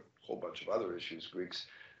 That there are a whole bunch of other issues. Greeks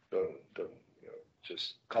don't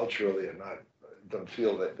just culturally and don't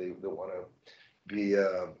feel that they want to be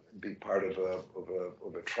part of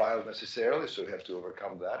a trial necessarily, so we have to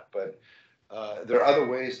overcome that. But there are other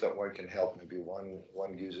ways that one can help. Maybe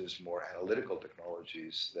one uses more analytical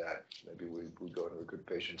technologies that maybe we go and recruit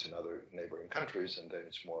patients in other neighboring countries, and then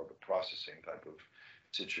it's more of a processing type of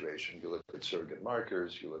situation. You look at surrogate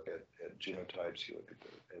markers, you look at genotypes, you look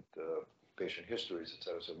at the patient histories, et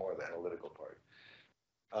cetera. So more of the analytical part.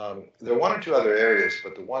 There are 1 or 2 other areas,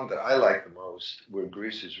 but the one that I like the most, where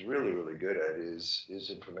Greece is really, really good at, is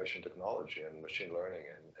information technology and machine learning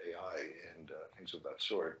and AI and things of that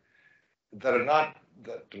sort that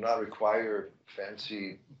do not require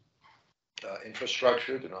fancy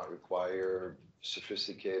infrastructure, do not require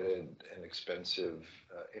sophisticated and expensive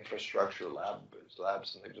infrastructure,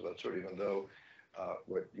 labs and things of that sort. Even though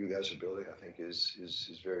what you guys are building, I think, is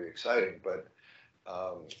very exciting, but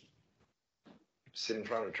sit in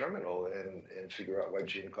front of a terminal and figure out what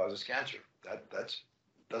gene causes cancer. That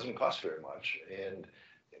doesn't cost very much,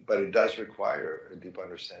 but it does require a deep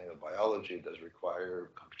understanding of biology. It does require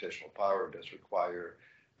computational power. It does require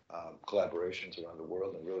collaborations around the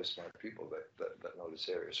world and really smart people that know this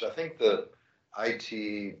area. So I think the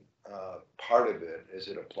IT part of it as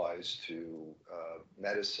it applies to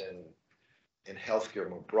medicine and healthcare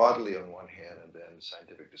more broadly on one hand, and then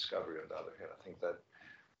scientific discovery on the other hand. I think that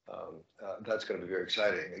that's going to be very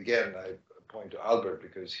exciting. Again, I point to Albert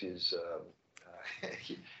because he's,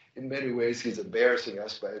 in many ways, he's embarrassing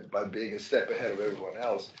us by being a step ahead of everyone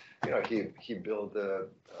else. You know, he built a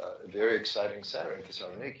very exciting center in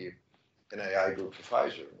Thessaloniki, an AI group for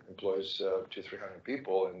Pfizer, employs 200-300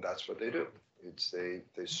 people, and that's what they do.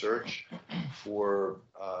 They search for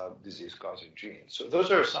disease-causing genes. So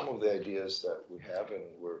those are some of the ideas that we have, and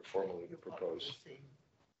we're formally to propose.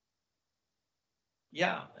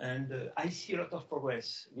 Yeah, and I see a lot of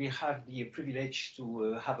progress. We have the privilege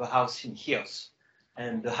to have a house in Chios,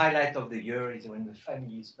 and the highlight of the year is when the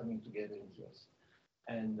family is coming together in Chios.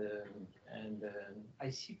 And I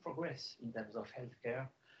see progress in terms of healthcare,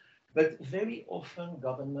 but very often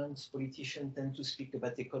governments, politicians tend to speak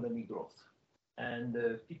about economic growth. And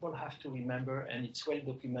people have to remember, and it's well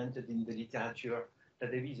documented in the literature,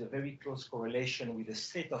 that there is a very close correlation with the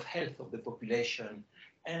state of health of the population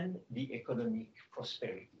and the economic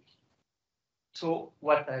prosperity. So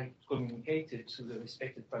what I communicated to the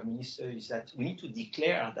respected Prime Minister is that we need to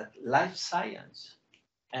declare that life science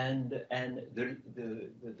and the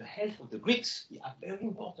health of the Greeks are very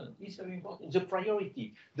important. It's very important. It's a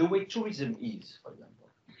priority, the way tourism is, for example.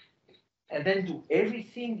 And then do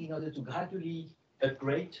everything in order to gradually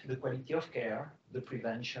upgrade the quality of care, the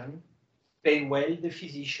prevention, pay well the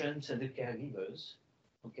physicians and the caregivers,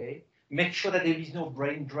 okay? Make sure that there is no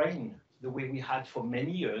brain drain the way we had for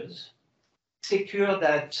many years. Secure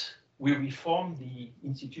that we reform the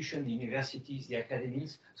institutions, the universities, the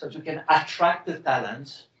academies, so that we can attract the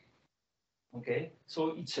talents, okay?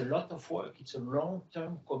 So it's a lot of work. It's a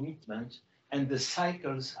long-term commitment, and the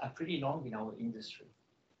cycles are pretty long in our industry.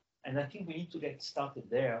 And I think we need to get started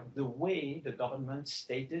there. The way the government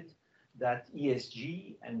stated that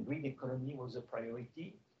ESG and green economy was a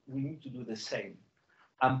priority, we need to do the same.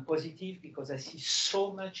 I'm positive because I see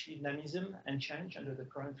so much dynamism and change under the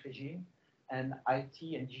current regime, and IT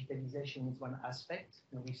and digitalization is one aspect,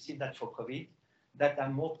 and we've seen that for COVID, that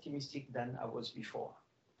I'm more optimistic than I was before.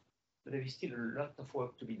 But there is still a lot of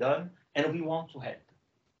work to be done, and we want to help.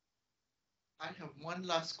 I have one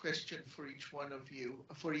last question for each of you.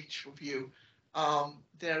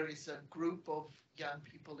 There is a group of young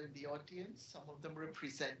people in the audience. Some of them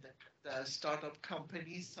represent the startup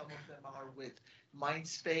companies. Some of them are with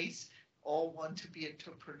Mindspace. All want to be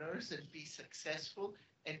entrepreneurs and be successful,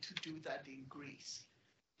 and to do that in Greece.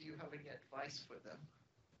 Do you have any advice for them?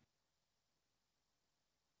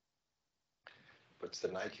 What's the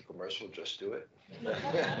Nike commercial? Just do it.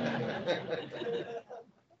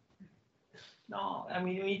 No, I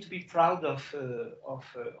mean, we need to be proud of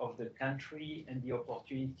the country and the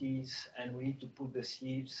opportunities, and we need to put the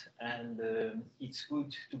sleeves, and it's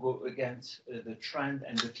good to go against the trend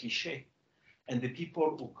and the cliche. And the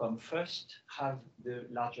people who come first have the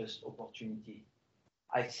largest opportunity.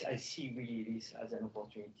 I see really this as an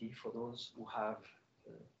opportunity for those who have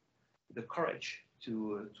the courage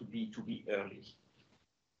to be early.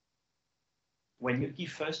 When you give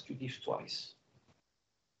first, you give twice.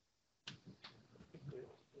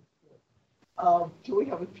 Do we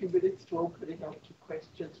have a few minutes to open it up to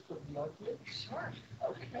questions from the audience? Sure.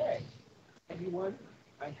 Okay. Anyone?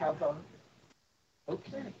 I have a.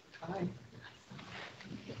 Okay. Hi.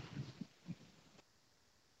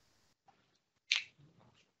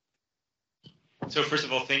 So first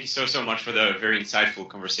of all, thank you so much for the very insightful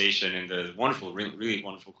conversation and the wonderful, really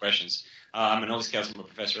wonderful questions. I'm an Otis Kelsom, I'm a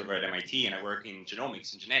professor over at MIT, and I work in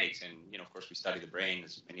genomics and genetics, and of course we study the brain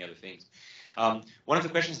and many other things. One of the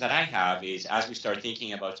questions that I have is, as we start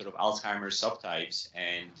thinking about sort of Alzheimer's subtypes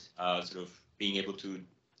and sort of being able to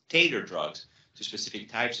tailor drugs to specific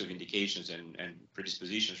types of indications and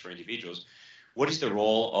predispositions for individuals, what is the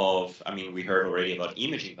role of, I mean, we heard already about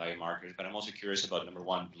imaging biomarkers, but I'm also curious about, number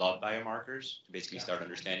one, blood biomarkers, to basically start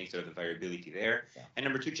understanding sort of the variability there. Yeah. And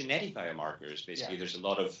number two, genetic biomarkers. Basically, there's a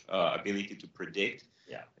lot of ability to predict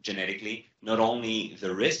genetically, not only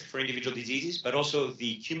the risk for individual diseases, but also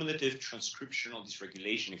the cumulative transcriptional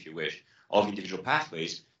dysregulation, if you wish, of individual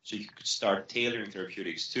pathways, so you could start tailoring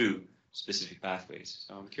therapeutics to specific pathways.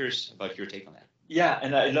 So I'm curious about your take on that. Yeah,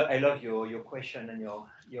 and I love your question and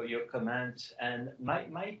your comment. And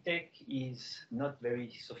my take is not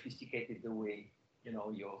very sophisticated the way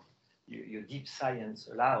your deep science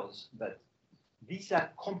allows, but these are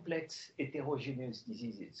complex heterogeneous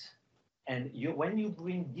diseases. And when you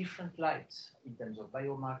bring different lights in terms of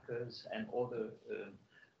biomarkers and other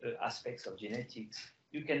aspects of genetics,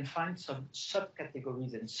 you can find some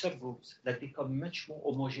subcategories and subgroups that become much more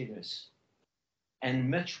homogeneous. and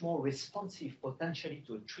much more responsive potentially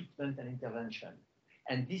to a treatment and intervention.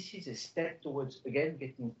 And this is a step towards, again,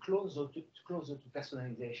 getting closer to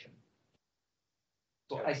personalization.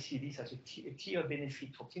 So I see this as a clear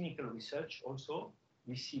benefit for clinical research also.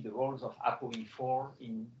 We see the roles of ApoE4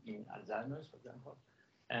 in Alzheimer's, for example,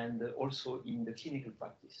 and also in the clinical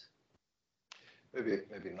practice. Maybe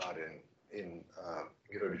not in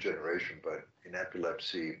neurodegeneration, but in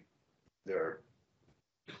epilepsy, there are,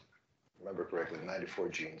 remember correctly, 94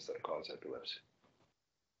 genes that cause epilepsy.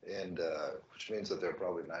 And which means that there are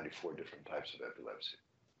probably 94 different types of epilepsy.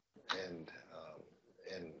 And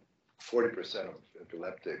 40% of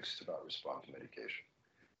epileptics do not respond to medication.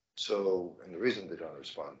 So, and the reason they don't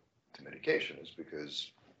respond to medication is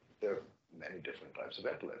because there are many different types of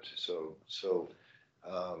epilepsy. So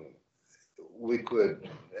we could,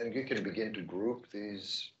 and you can begin to group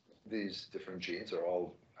these different genes. They're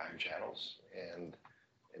all ion channels, and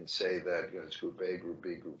say that it's group A, group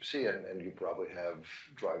B, group C, and you probably have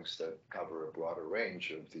drugs that cover a broader range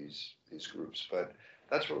of these groups. But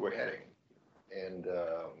that's where we're heading, and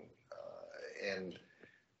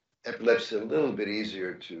epilepsy is a little bit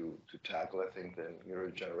easier to tackle, I think, than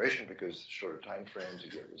neurodegeneration because shorter time frames,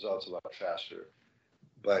 you get results a lot faster.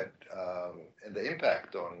 But and the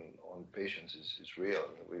impact on patients is real.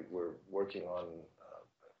 We're working on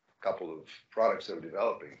a couple of products that we're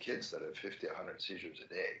developing, kids that have 50, 100 seizures a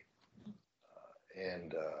day.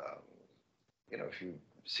 If you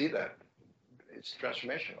see that, it's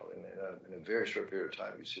transformational. In a very short period of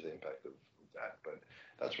time, you see the impact of that. But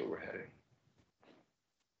that's where we're heading.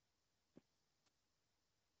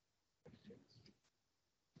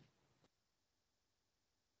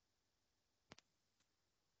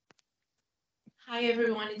 Hi,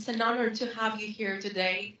 everyone. It's an honor to have you here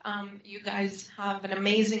today. You guys have an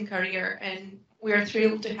amazing career, and we are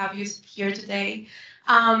thrilled to have you here today.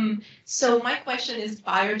 So my question is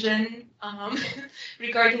Biogen,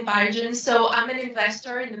 regarding Biogen. So I'm an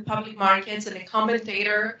investor in the public markets and a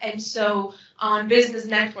commentator, and so on business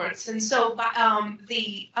networks. And so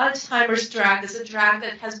the Alzheimer's drug is a drug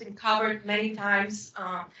that has been covered many times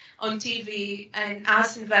on TV, and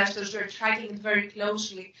as investors, we're tracking it very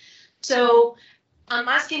closely. So I'm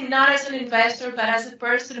asking not as an investor, but as a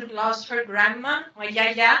person who lost her grandma, my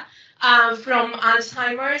yaya, from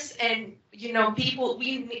Alzheimer's, and people,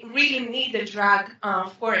 we really need a drug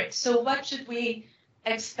for it. So what should we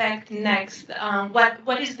expect next?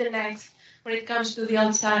 What is the next when it comes to the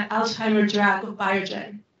Alzheimer's drug of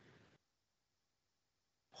Biogen?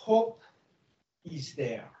 Hope is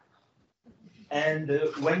there. And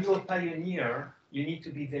when you're a pioneer, you need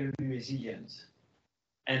to be very resilient.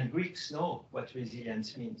 And Greeks know what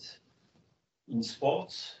resilience means. In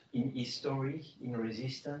sports, in history, in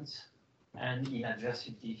resistance, and in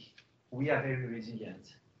adversity, we are very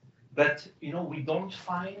resilient. But, we don't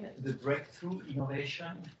find the breakthrough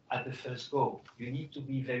innovation at the first go. You need to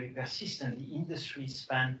be very persistent. The industry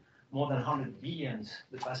spent more than 100 billion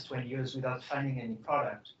the past 20 years without finding any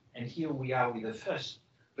product. And here we are with the first,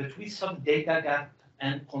 but with some data gap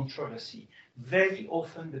and controversy. Very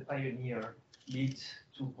often the pioneer leads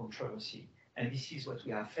to controversy. And this is what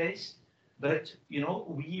we have faced. But,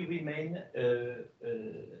 we remain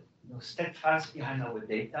steadfast behind our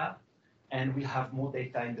data, and we have more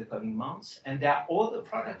data in the coming months. And there are other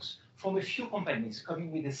products from a few companies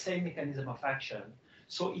coming with the same mechanism of action.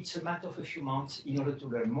 So it's a matter of a few months in order to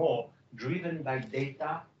learn more, driven by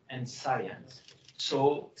data and science.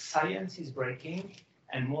 So science is breaking,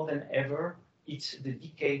 and more than ever, it's the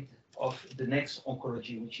decade of the next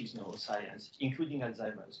oncology, which is neuroscience, including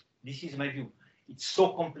Alzheimer's. This is my view. It's so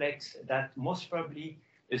complex that most probably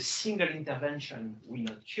a single intervention will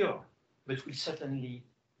not cure, but will certainly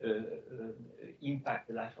impact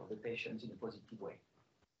the life of the patients in a positive way.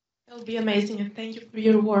 That would be amazing, and thank you for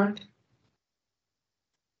your work.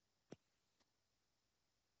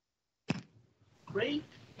 Great.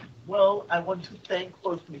 Well, I want to thank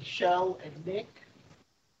both Michelle and Nick.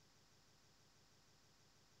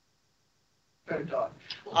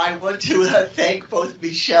 I want to thank both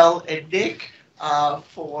Michelle and Nick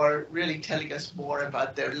for really telling us more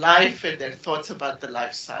about their life and their thoughts about the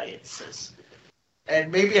life sciences. And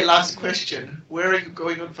maybe a last question. Where are you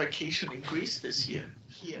going on vacation in Greece this year?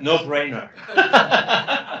 Here. No brainer.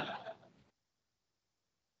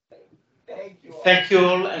 Thank you all. Thank you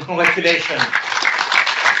all, and congratulations.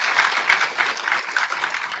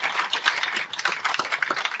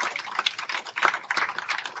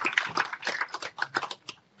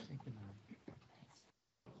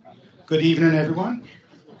 Good evening, everyone.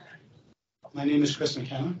 My name is Chris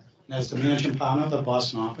McKenna, and as the managing partner of the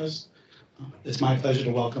Boston office, it's my pleasure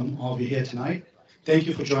to welcome all of you here tonight. Thank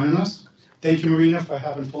you for joining us. Thank you, Marina, for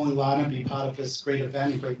having Pulling Lana be part of this great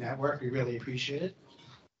event and great network. We really appreciate it.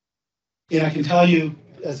 And I can tell you,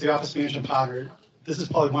 as the office management partner, this is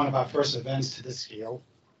probably one of our first events to this scale.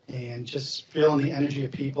 And just feeling the energy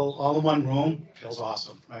of people all in one room feels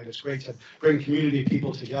awesome, right? It's great to bring a community of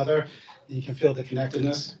people together. And you can feel the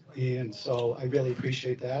connectedness. And so I really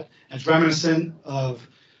appreciate that. And it's reminiscent of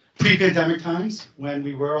pre-pandemic times when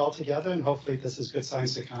we were all together. And hopefully this is good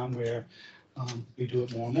signs to come where we do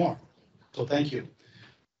it more and more. So thank you.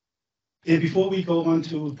 And before we go on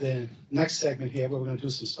to the next segment here, where we're going to do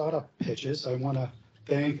some startup pitches, I want to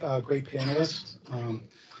thank our great panelists,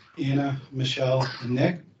 Anna, Michelle, and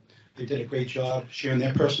Nick. They did a great job sharing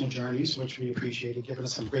their personal journeys, which we appreciated, giving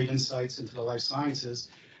us some great insights into the life sciences.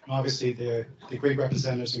 And obviously, they're great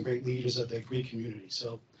representatives and great leaders of the Greek community.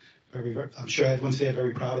 So I'm sure everyone's there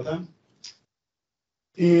very proud of them.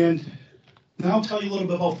 And now I'll tell you a little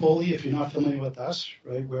bit about Foley if you're not familiar with us,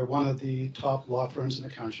 right? We're one of the top law firms in the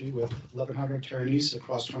country with 1,100 attorneys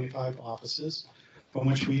across 25 offices, from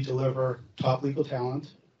which we deliver top legal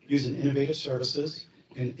talent using innovative services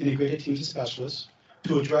and integrated teams of specialists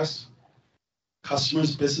to address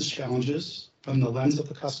customers' business challenges from the lens of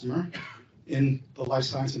the customer in the life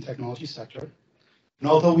science and technology sector. And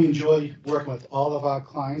although we enjoy working with all of our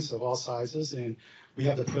clients of all sizes, and we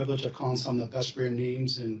have the privilege of calling some of the best brand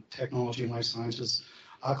names in technology and life sciences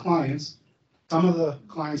our clients, some of the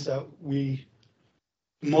clients that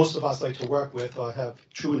most of us like to work with or have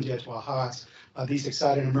true and dear to our hearts are these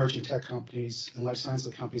exciting emerging tech companies and life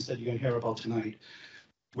sciences companies that you're going to hear about tonight,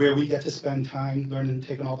 where we get to spend time learning and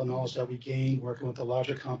taking all the knowledge that we gain, working with the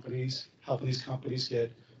larger companies, helping these companies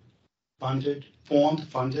get funded,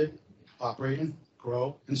 operating,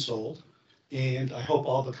 grow, and sold. And I hope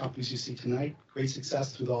all the companies you see tonight, great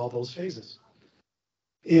success through all those phases.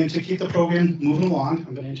 And to keep the program moving along,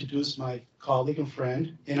 I'm going to introduce my colleague and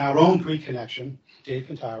friend in our own Greek connection, Dave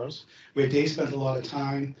Kantaros, where Dave spent a lot of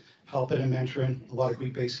time helping and mentoring a lot of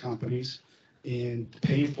Greek-based companies and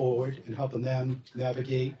paying forward and helping them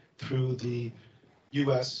navigate through the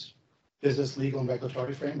U.S. business, legal, and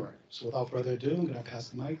regulatory framework. So without further ado, I'm going to pass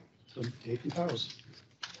the mic to Dave Kantaros.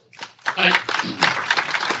 Hi.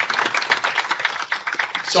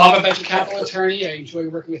 So I'm a venture capital attorney. I enjoy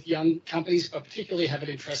working with young companies, but particularly have an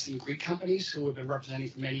interest in Greek companies who we've been representing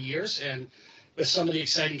for many years. And with some of the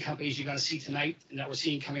exciting companies you're going to see tonight and that we're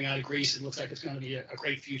seeing coming out of Greece, it looks like it's going to be a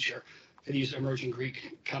great future for these emerging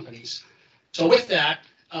Greek companies. So with that,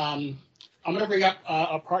 I'm going to bring up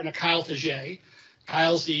our partner, Kyle Faget.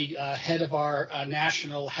 Kyle's the head of our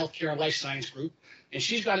national healthcare and life science group, and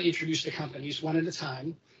she's going to introduce the companies one at a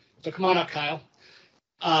time. So come on up, Kyle.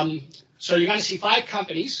 So you're going to see 5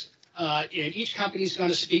 companies, and each company is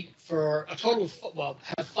going to speak for a total of,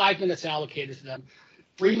 have 5 minutes allocated to them.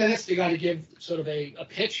 3 minutes, they're going to give sort of a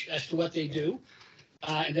pitch as to what they do,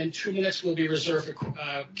 and then 2 minutes will be reserved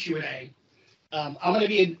for Q&A. I'm going to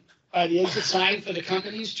be the exit sign for the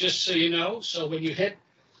companies, just so you know. So when you hit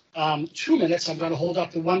 2 minutes, I'm going to hold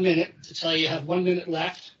up to 1 minute to tell you have 1 minute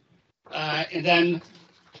left, and then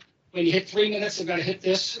when you hit 3 minutes, I'm going to hit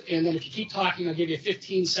this, and then if you keep talking, I'll give you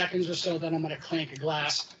 15 seconds or so, then I'm going to clank a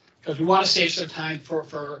glass, because we want to save some time for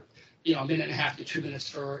a minute and a half to 2 minutes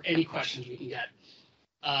for any questions we can get.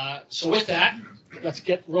 So with that, let's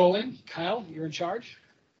get rolling. Kyle, you're in charge.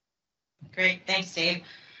 Great, thanks, Dave.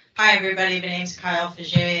 Hi, everybody. My name's Kyle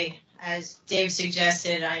Faget. As Dave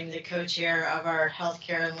suggested, I'm the co-chair of our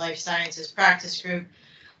healthcare and life sciences practice group.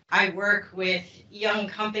 I work with young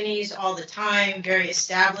companies all the time, very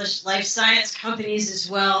established life science companies as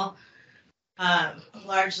well,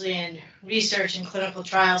 largely in research and clinical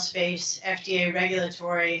trial space, FDA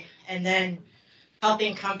regulatory, and then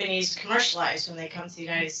helping companies commercialize when they come to the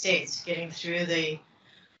United States, getting through the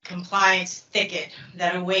compliance thicket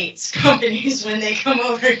that awaits companies when they come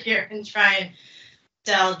over here and try and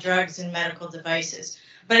sell drugs and medical devices.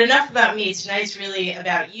 But enough about me. Tonight's really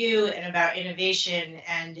about you and about innovation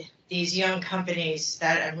and these young companies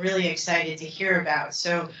that I'm really excited to hear about.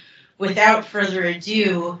 So without further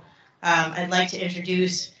ado, I'd like to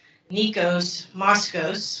introduce Nikos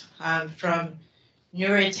Moskos from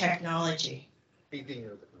Neurotechnology. PD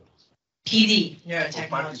Neurotechnology. PD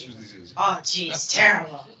Neurotechnology. Oh, geez,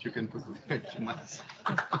 terrible. You can put the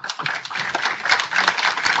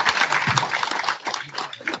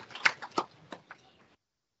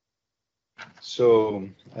So,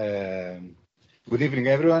 good evening,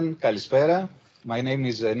 everyone. Kalispera. My name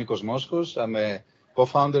is Nikos Moskos. I'm a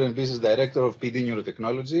co-founder and business director of PD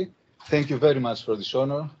Neurotechnology. Thank you very much for this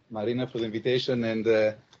honor, Marina, for the invitation,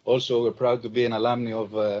 and also we're proud to be an alumni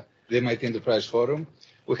of the MIT Enterprise Forum.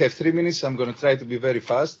 We have 3 minutes. I'm going to try to be very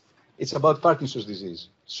fast. It's about Parkinson's disease.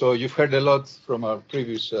 So you've heard a lot from our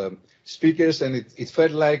previous speakers, and it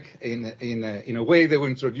felt like in a way they were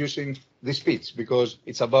introducing the speech because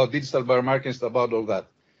it's about digital biomarkers, it's about all that.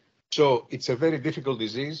 So it's a very difficult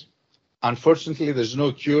disease. Unfortunately, there's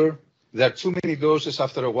no cure. There are too many doses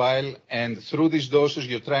after a while, and through these doses,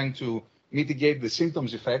 you're trying to mitigate the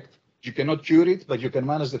symptoms effect. You cannot cure it, but you can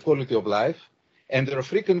manage the quality of life. And there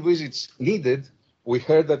are frequent visits needed. We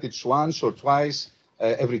heard that it's once or twice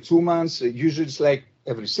every 2 months. Usually it's like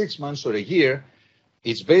every 6 months or a year.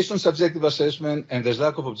 It's based on subjective assessment, and there's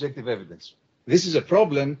lack of objective evidence. This is a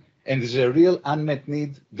problem, and there's a real unmet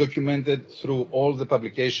need documented through all the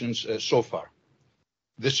publications so far.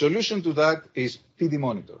 The solution to that is PD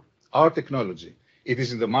Monitor, our technology. It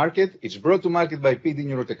is in the market. It's brought to market by PD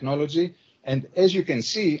Neurotechnology. And as you can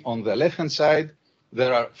see on the left-hand side,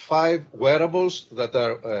 there are 5 wearables that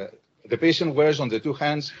are the patient wears on the 2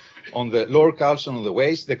 hands, on the lower calves and on the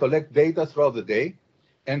waist. They collect data throughout the day.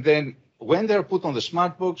 And then when they're put on the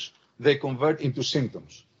smart box, they convert into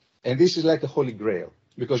symptoms. And this is like a holy grail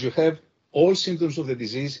because you have all symptoms of the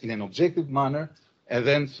disease in an objective manner. And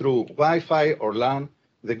then through Wi-Fi or LAN,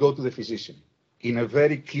 they go to the physician in a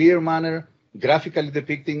very clear manner, graphically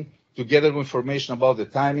depicting, together with information about the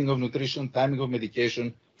timing of nutrition, timing of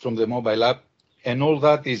medication from the mobile app. And all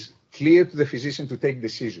that is clear to the physician to take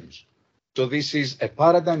decisions. So this is a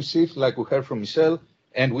paradigm shift, like we heard from Michelle,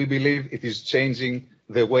 and we believe it is changing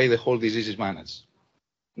the way the whole disease is managed.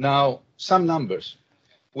 Now, some numbers.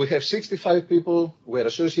 We have 65 people we're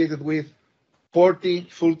associated with, 40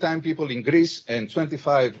 full-time people in Greece, and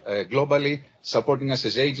 25 globally supporting us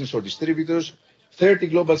as agents or distributors. 30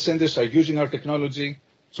 global centers are using our technology.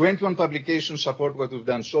 21 publications support what we've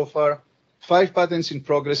done so far. 5 patents in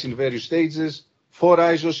progress in various stages. 4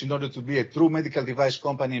 ISOs in order to be a true medical device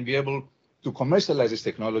company and be able to commercialize this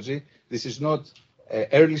technology. This is not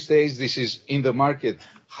early stage. This is in the market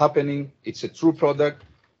happening. It's a true product.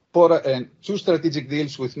 2 strategic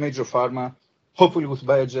deals with major pharma, hopefully with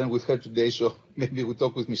Biogen, with her today. So maybe we'll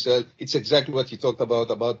talk with Michelle. It's exactly what he talked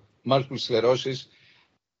about multiple sclerosis.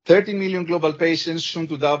 30 million global patients, soon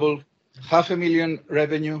to double. 500,000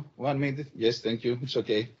 revenue. 1 minute. Yes, thank you. It's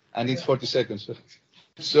okay. I need 40 seconds.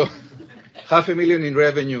 So 500,000 in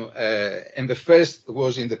revenue. And the first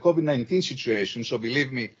was in the COVID-19 situation. So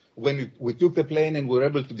believe me, when we took the plane and we were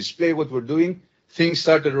able to display what we're doing, things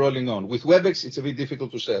started rolling on. With WebEx, it's a bit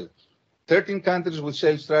difficult to sell. 13 countries with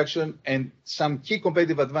sales traction and some key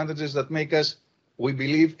competitive advantages that make us, we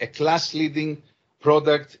believe, a class-leading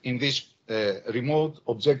product in this remote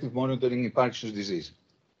objective monitoring in Parkinson's disease.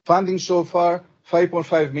 Funding so far,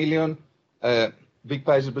 5.5 million. Big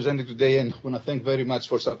Pie is presented today, and I want to thank very much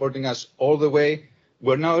for supporting us all the way.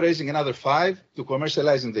 We're now raising another 5 to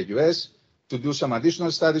commercialize in the US, to do some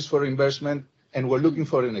additional studies for reimbursement, and we're looking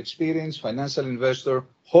for an experienced financial investor,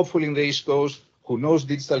 hopefully in the East Coast, who knows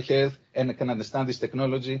digital health and can understand this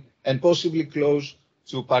technology, and possibly close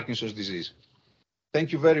to Parkinson's disease.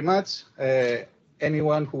 Thank you very much.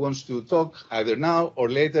 Anyone who wants to talk, either now or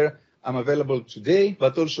later, I'm available today,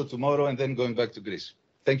 but also tomorrow, and then going back to Greece.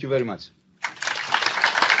 Thank you very much.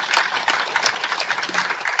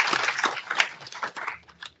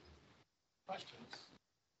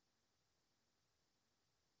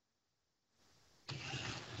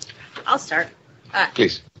 I'll start.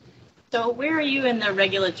 Please. So where are you in the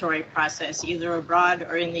regulatory process, either abroad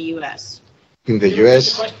or in the U.S.? In the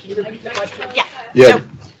U.S.? Yeah. Yeah. So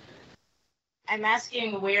I'm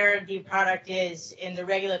asking where the product is in the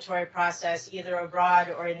regulatory process, either abroad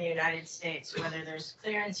or in the United States, whether there's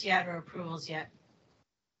clearance yet or approvals yet.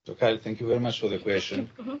 So Kyle, thank you very much for the question.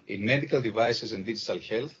 In medical devices and digital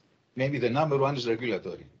health, maybe the number one is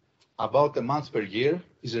regulatory. About a month per year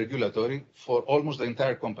is regulatory for almost the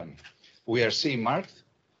entire company. We are CE marked.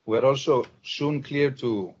 We're also soon clear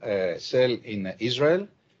to sell in Israel,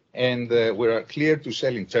 and we are clear to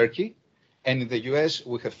sell in Turkey. And in the US,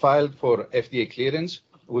 we have filed for FDA clearance.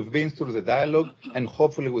 We've been through the dialogue, and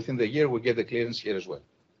hopefully within the year, we'll get the clearance here as well.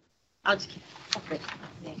 I'll just keep. Okay.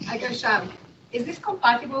 I can is this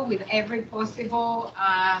compatible with every possible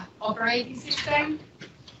operating system?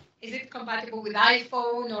 Is it compatible with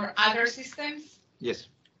iPhone or other systems? Yes.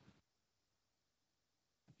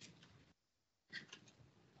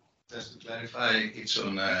 Just to clarify, it's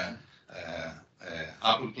on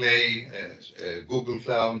Apple Play, Google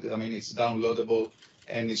Cloud. I mean, it's downloadable,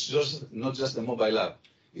 and it's just not just a mobile app.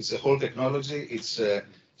 It's a whole technology. It's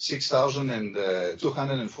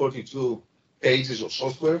 6,242 pages of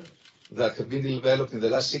software that have been developed in the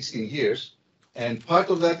last 16 years. And part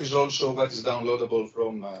of that is also what is downloadable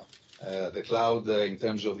from the cloud in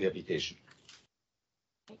terms of the application.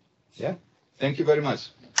 Yeah, thank you very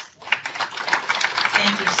much.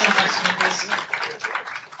 Thank you so much, Nikos.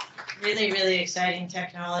 Really, really exciting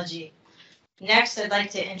technology. Next, I'd like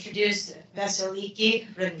to introduce Vasiliki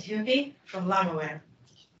Rentubi from Langaware.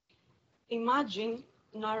 Imagine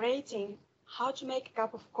narrating how to make a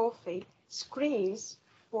cup of coffee screens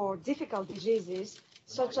for difficult diseases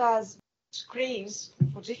such as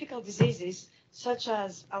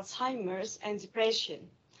Alzheimer's and depression.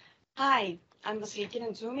 Hi, I'm Vasiliki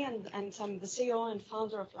Rentubi and I'm the CEO and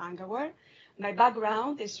founder of Langaware. My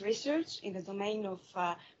background is research in the domain of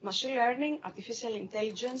machine learning, artificial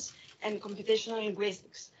intelligence, and computational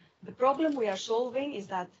linguistics. The problem we are solving is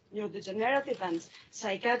that neurodegenerative and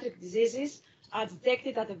psychiatric diseases are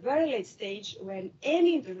detected at a very late stage when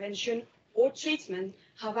any intervention or treatment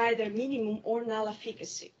have either minimum or null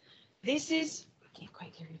efficacy. This is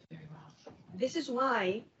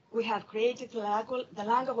why we have created the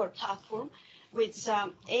Langaware platform, which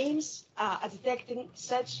aims at detecting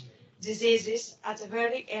such diseases at a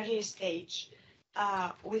very early stage.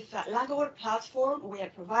 With the Langaware platform, we are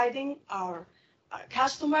providing our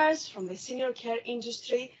customers from the senior care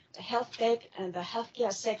industry, the health tech, and the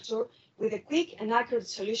healthcare sector with a quick and accurate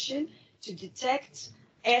solution to detect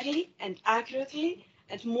early and accurately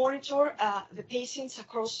and monitor the patients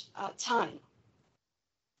across time.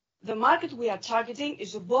 The market we are targeting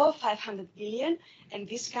is above 500 billion, and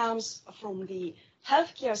this comes from the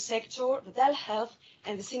healthcare sector, the telehealth,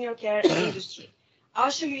 and the senior care industry.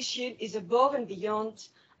 Our solution is above and beyond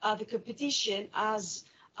the competition as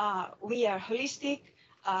we are holistic.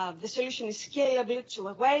 The solution is scalable to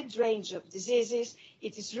a wide range of diseases.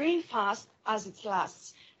 It is really fast as it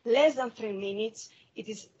lasts less than 3 minutes. It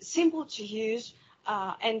is simple to use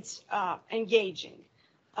and engaging.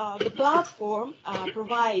 The platform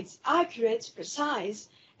provides accurate, precise,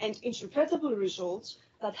 and interpretable results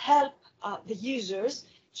that help the users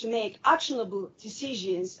to make actionable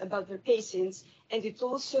decisions about their patients, and it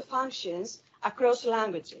also functions across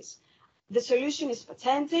languages. The solution is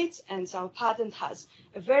patented, and our patent has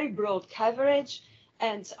a very broad coverage,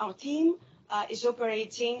 and our team is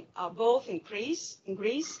operating both in Greece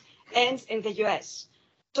and in the US.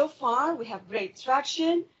 So far, we have great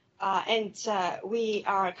traction, and we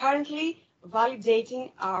are currently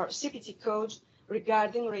validating our CPT code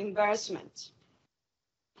regarding reimbursement.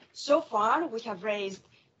 So far, we have raised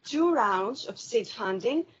 2 rounds of seed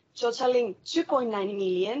funding, totaling $2.9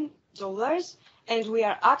 million, and we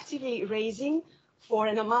are actively raising for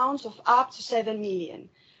an amount of up to $7 million.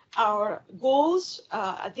 Our goals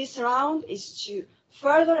at this round is to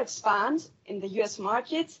further expand in the US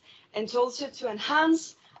market and also to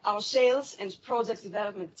enhance our sales and product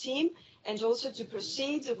development team, and also to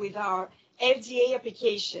proceed with our FDA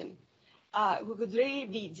application. We would really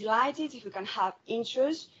be delighted if we can have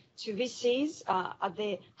interest to VCs at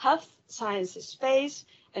the health sciences space,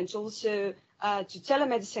 and also to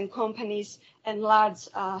telemedicine companies and large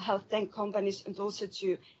health tech companies, and also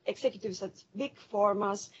to executives at big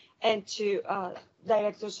pharmas and to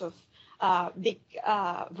directors of big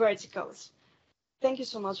verticals. Thank you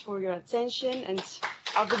so much for your attention, and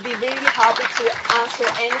I would be really happy to answer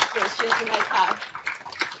any questions you might have.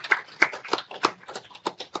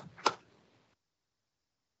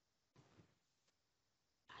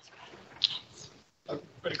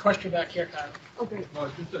 Got a question back here, Kyle. Okay.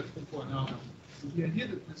 Just a quick one. The idea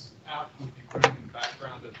that this app would be running in the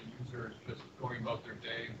background as the user is just going about their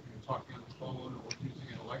day, talking on the phone or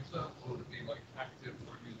using an Alexa, or would it be like active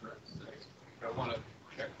for user at the day? I want to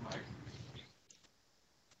check my.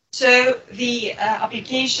 So the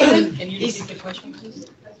application. Can you repeat the question, please?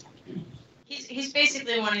 He's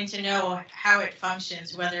basically wanting to know how it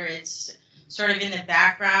functions, whether it's sort of in the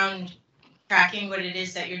background tracking what it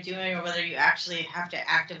is that you're doing, or whether you actually have to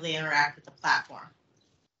actively interact with the platform.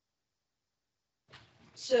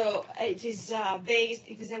 So it is based,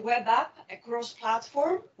 it is a web app, a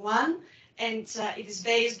cross-platform one, and it is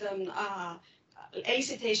based on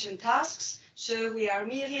elicitation tasks. So we are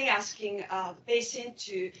merely asking the patient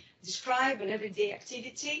to describe an everyday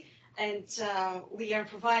activity, and we are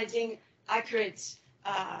providing accurate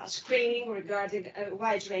screening regarding a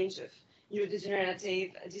wide range of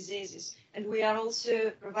neurodegenerative diseases. And we are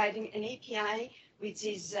also providing an API which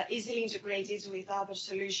is easily integrated with other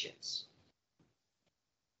solutions.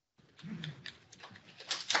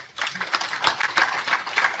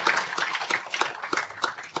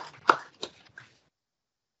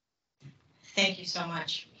 Thank you so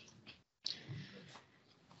much.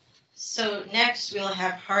 So next we'll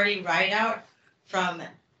have Hardy Rideout from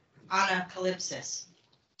Anacalypsis.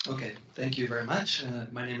 Okay, thank you very much.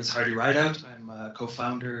 My name is Hardy Rideout. I'm a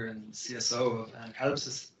co-founder and CSO of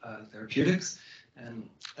Anacalypsis Therapeutics. And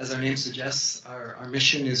as our name suggests, our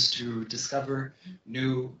mission is to discover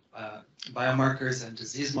new biomarkers and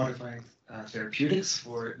disease-modifying therapeutics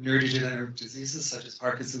for neurodegenerative diseases such as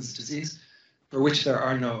Parkinson's disease, for which there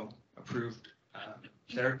are no approved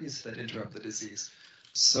therapies that interrupt the disease.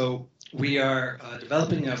 So we are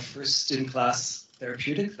developing a first-in-class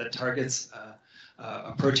therapeutic that targets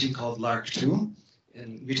a protein called LRRK2.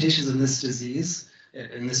 And mutations in this disease,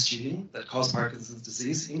 in this gene that cause Parkinson's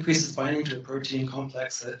disease, increases binding to a protein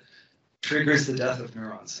complex that triggers the death of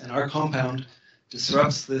neurons. And our compound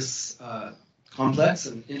disrupts this complex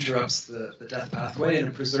and interrupts the death pathway, and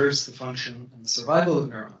it preserves the function and the survival of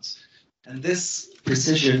neurons. And this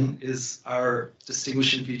precision is our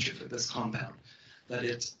distinguishing feature for this compound, that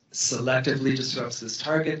it selectively disrupts this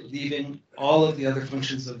target, leaving all of the other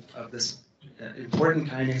functions of this important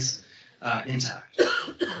kinase intact.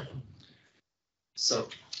 So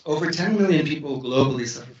over 10 million people globally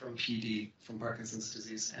suffer from PD, from Parkinson's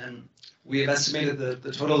disease, and we have estimated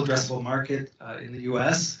the total addressable market in the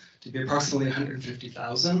US to be approximately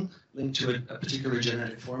 150,000, linked to a particular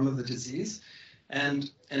genetic form of the disease.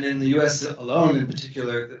 And in the US alone, in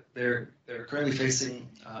particular, they're currently facing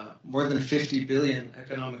more than 50 billion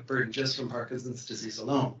economic burden just from Parkinson's disease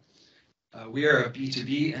alone. We are a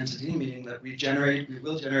B2B entity, meaning that we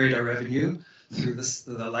will generate our revenue through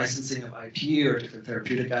the licensing of IP or different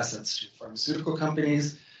therapeutic assets to pharmaceutical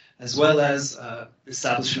companies, as well as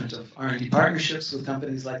establishment of R&D partnerships with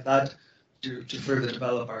companies like that to further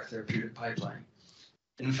develop our therapeutic pipeline.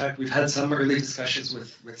 In fact, we've had some early discussions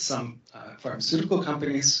with some pharmaceutical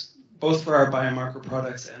companies, both for our biomarker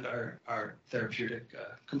products and our therapeutic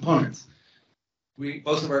components.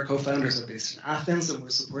 Both of our co-founders are based in Athens, and we're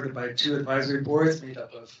supported by 2 advisory boards made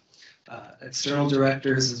up of external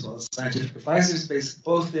directors as well as scientific advisors based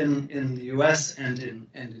both in the US and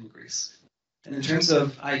in Greece. And in terms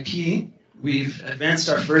of IP, we've advanced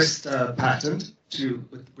our first patent,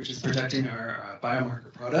 which is protecting our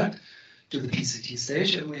biomarker product, to the PCT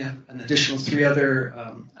stage, and we have an additional 3 other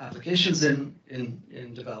applications in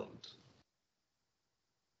development.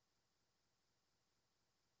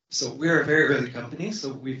 So we're a very early company,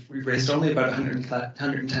 so we've raised only about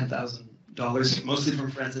 $110,000, mostly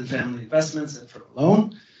from friends and family investments and from a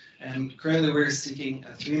loan. And currently we're seeking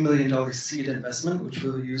a $3 million seed investment, which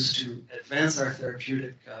we'll use to advance our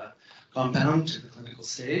therapeutic compound to the clinical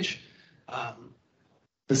stage,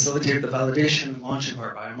 facilitate the validation and launch of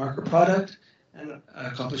our biomarker product, and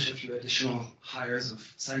accomplish a few additional hires of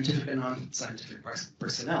scientific and non-scientific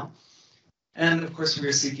personnel. And of course, we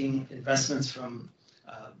are seeking investments from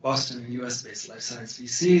Boston and US-based life science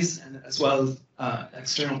VCs, and as well as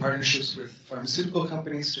external partnerships with pharmaceutical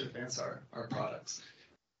companies to advance our products.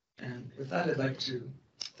 And with that, I'd like to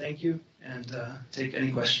thank you and take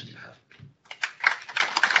any questions you have.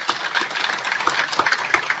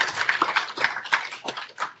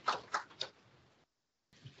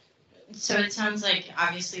 So it sounds like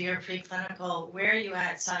obviously you're preclinical. Where are you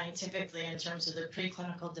at scientifically in terms of the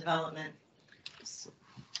preclinical development?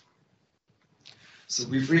 So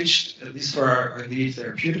we've reached, at least for our lead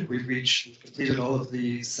therapeutic, we've completed all of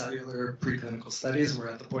the cellular preclinical studies. We're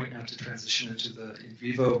at the point now to transition into the in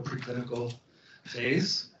vivo preclinical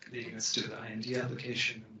phase, leading us to the IND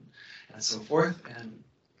application and so forth. And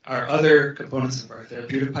our other components of our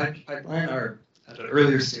therapeutic pipeline are at an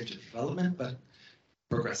earlier stage of development, but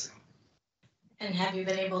progressing. And have you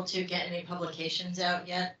been able to get any publications out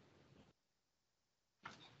yet?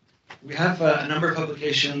 We have a number of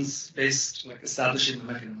publications based, like establishing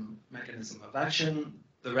the mechanism of action.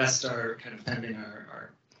 The rest are kind of pending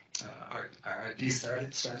our ID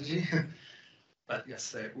strategy. But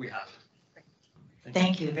yes, we have.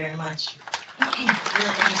 Thank you very much. Really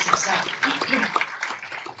interesting stuff.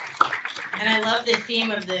 And I love the theme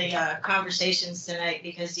of the conversations tonight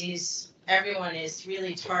because everyone is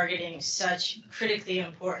really targeting such critically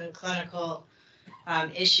important clinical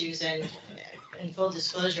issues. And in full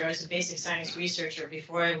disclosure, I was a basic science researcher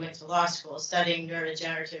before I went to law school studying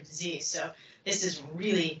neurodegenerative disease. So this is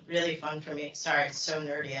really, really fun for me. Sorry, it's so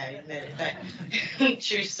nerdy, I admit it, but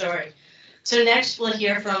true story. So next we'll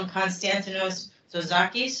hear from Konstantinos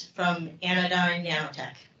Zozakis from Anodyne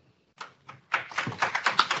Nanotech.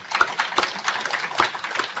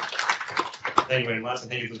 Thank you very much, and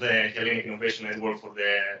thank you to the Hellenic Innovation Network for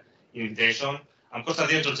the invitation. I'm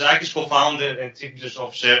Konstantinos Zozakis, co-founder and chief business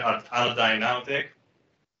officer at Anodyne Nanotech.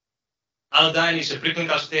 Anodyne is a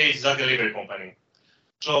preclinical stage drug delivery company.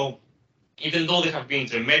 So even though there have been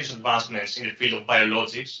tremendous advancements in the field of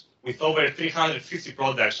biologics, with over 350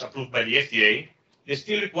 products approved by the FDA, they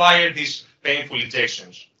still require these painful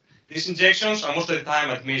injections. These injections are most of the time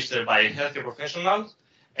administered by healthcare professionals,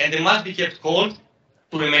 and they must be kept cold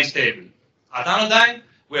to remain stable. At Anodyne,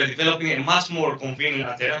 we are developing a much more convenient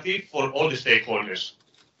alternative for all the stakeholders.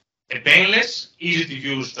 A painless,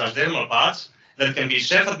 easy-to-use transdermal patch that can be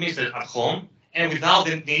self-administered at home and without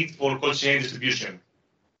the need for cold chain distribution.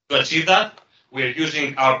 To achieve that, we are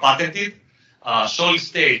using our patented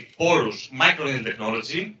solid-state porous microneedle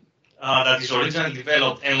technology that is originally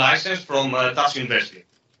developed and licensed from Tufts University.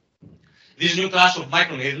 This new class of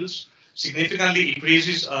microneedles significantly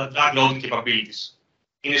increases drug loading capabilities.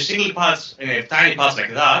 In a single patch, in a tiny patch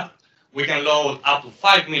like that, we can load up to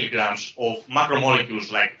 5 milligrams of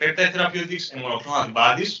macromolecules like peptide therapeutics and monoclonal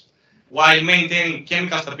antibodies while maintaining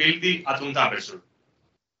chemical stability at room temperature.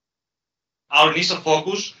 Our initial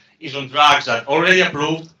focus is on drugs that are already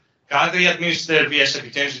approved, currently administered via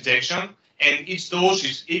subcutaneous injection, and each dose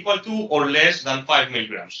is equal to or less than 5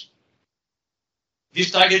 milligrams.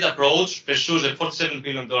 This targeted approach pursues a $47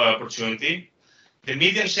 billion opportunity. The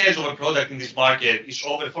median sales of a product in this market is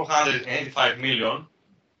over 485 million,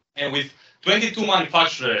 and with 22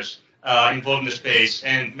 manufacturers involved in the space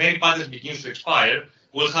and many patents begin to expire,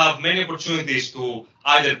 we'll have many opportunities to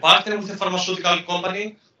either partner with a pharmaceutical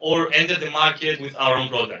company or enter the market with our own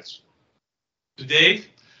products. To date,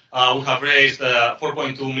 we have raised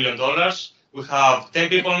 $4.2 million. We have 10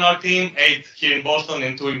 people on our team, 8 here in Boston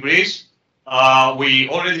and 2 in Greece. We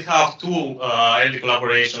already have 2 early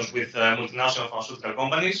collaborations with multinational pharmaceutical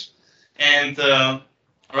companies. And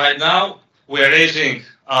right now, we are raising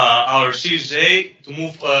our Series A to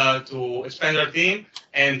move to expand our team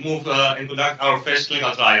and move and conduct our first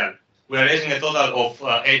clinical trial. We are raising a total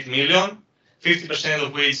of 8 million, 50%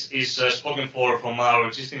 of which is spoken for from our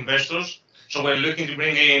existing investors. So we're looking to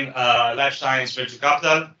bring in life science venture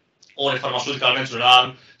capital or a pharmaceutical venture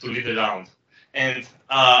arm to lead the round. And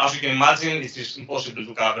as you can imagine, it is impossible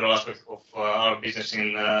to cover all aspects of our business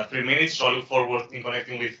in 3 minutes. So I look forward in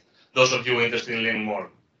connecting with those of you interested in learning more.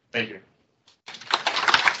 Thank you.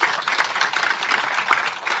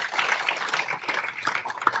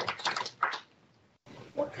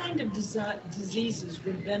 What kind of diseases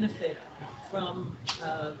would benefit from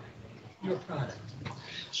your product?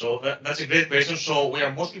 So that's a great question. So we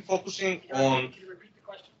are mostly focusing on,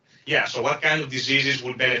 yeah, so what kind of diseases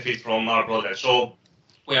will benefit from our product? So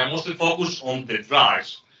we are mostly focused on the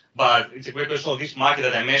drugs, but it's a great question. So this market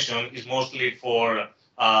that I mentioned is mostly for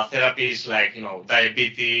therapies like,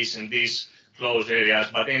 diabetes and these closed areas,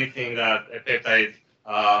 but anything that a peptide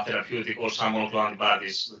therapeutic or some monoclonal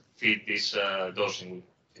antibodies fit this dosing.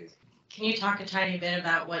 Can you talk a tiny bit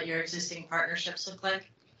about what your existing partnerships look like?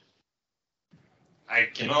 I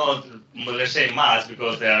cannot, let's say, much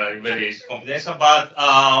because they are very confidential, but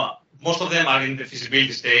most of them are in the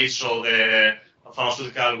feasibility stage. So the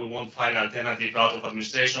pharmaceutical will want to find an alternative route of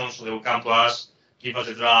administration. So they will come to us, give us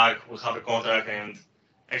a drug, we'll have a contract and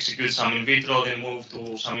execute some in vitro, then move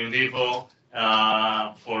to some in vivo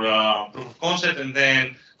for proof of concept, and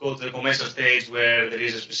then go to the commercial stage where there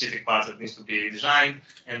is a specific part that needs to be designed,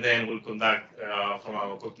 and then we'll conduct from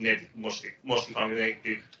our mostly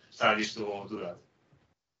pharmacokinetic studies to do that.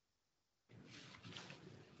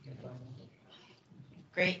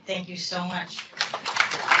 Great, thank you so much.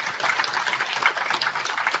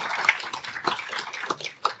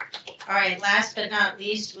 All right, last but not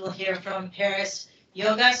least, we'll hear from Paris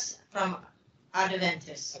Yogas from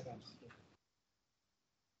Adventis.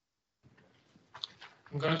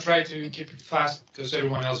 I'm going to try to keep it fast because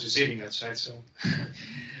everyone else is eating outside. So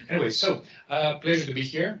anyway, pleasure to be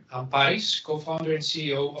here. I'm Paris, co-founder and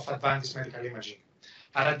CEO of Adventis Medical Imaging.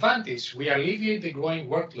 At Adventis, we alleviate the growing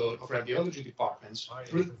workload of radiology departments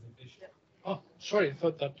through... Oh, sorry, I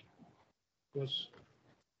thought that was...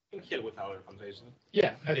 Here with our foundation.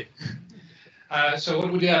 Yeah, I did. So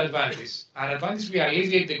what we do at Adventis? At Adventis, we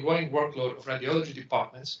alleviate the growing workload of radiology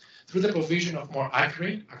departments through the provision of more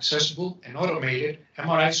accurate, accessible, and automated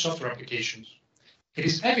MRI software applications. It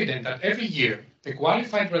is evident that every year, the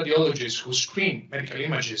qualified radiologists who screen medical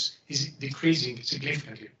images is decreasing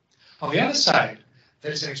significantly. On the other side,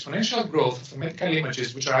 there is an exponential growth of the medical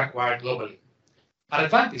images which are acquired globally. At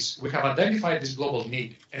Adventis, we have identified this global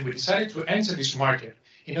need, and we decided to enter this market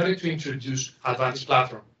in order to introduce Adventis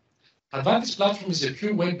Platform. Adventis Platform is a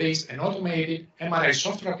pure web-based and automated MRI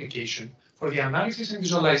software application for the analysis and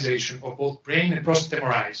visualization of both brain and prostate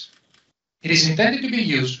MRIs. It is intended to be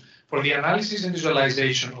used for the analysis and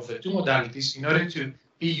visualization of the 2 modalities in order to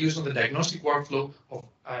be used on the diagnostic workflow of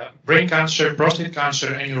brain cancer, prostate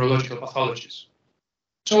cancer, and neurological pathologies.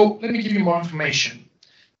 So let me give you more information.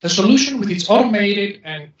 The solution with its automated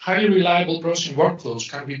and highly reliable processing workflows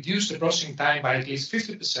can reduce the processing time by at least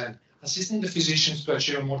 50%, assisting the physicians to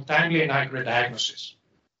achieve a more timely and accurate diagnosis.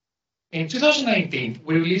 In 2019,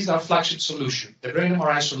 we released our flagship solution, the Brain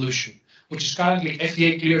MRI solution, which is currently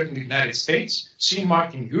FDA cleared in the United States, CE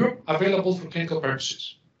marked in Europe, available for clinical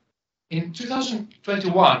purposes. In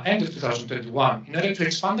 2021, end of 2021, in order to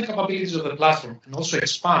expand the capabilities of the platform and also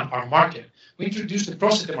expand our market, we introduced the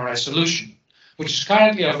prostate MRI solution, which is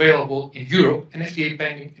currently available in Europe and FDA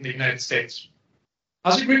pending in the United States.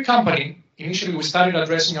 As a Greek company, initially we started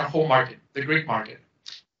addressing our home market, the Greek market.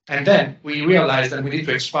 And then we realized that we need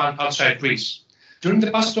to expand outside Greece. During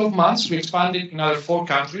the past 12 months, we expanded in other 4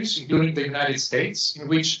 countries, including the United States, in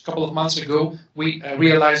which a couple of months ago, we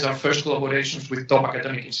realized our first collaborations with top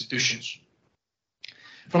academic institutions.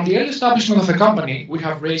 From the early establishment of the company, we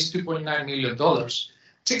have raised $2.9 million.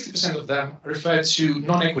 60% of them refer to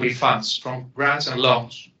non-equity funds from grants and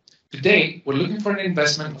loans. Today, we're looking for an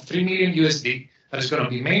investment of $3 million USD that is going to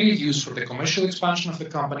be mainly used for the commercial expansion of the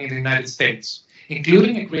company in the United States,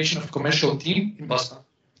 including a creation of a commercial team in Boston.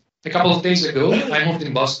 A couple of days ago, I moved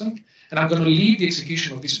in Boston, and I'm going to lead the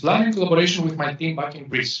execution of this plan in collaboration with my team back in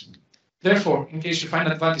Greece. Therefore, in case you find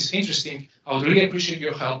Advantis interesting, I would really appreciate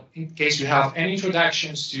your help in case you have any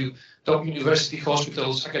introductions to top university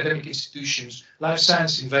hospitals, academic institutions, life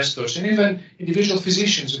science investors, and even individual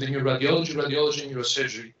physicians in the neuroradiology, radiology, and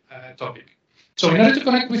neurosurgery topic. So in order to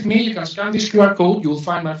connect with me, you can scan this QR code. You will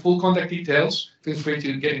find my full contact details. Feel free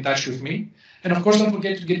to get in touch with me. And of course, don't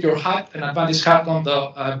forget to get your hat and Advantis hat on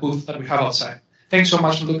the booth that we have outside. Thanks so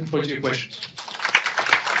much. I'm looking forward to your questions.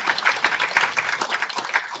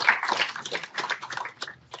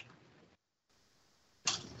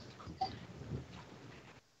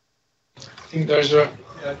 I think there's a...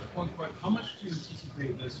 Yeah, one question. How much do you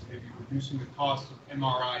anticipate this maybe reducing the cost of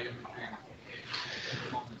MRI imaging at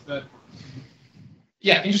the moment? Is that...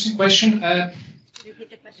 Yeah, interesting question.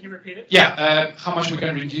 Can you repeat it? Yeah, how much we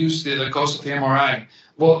can reduce the cost of the MRI?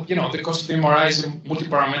 Well, you know, the cost of the MRI is a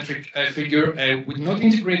multi-parametric figure. We do not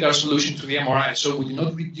integrate our solution to the MRI, so we do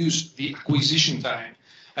not reduce the acquisition time.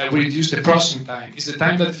 We reduce the processing time. It's the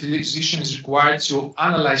time that the physician is required to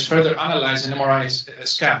further analyze an MRI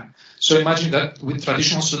scan. So imagine that with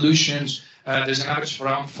traditional solutions, there's an average of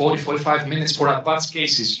around 40-45 minutes for advanced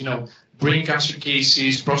cases, you know, brain cancer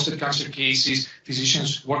cases, prostate cancer cases.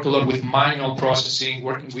 Physicians work a lot with manual processing,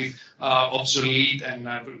 working with obsolete and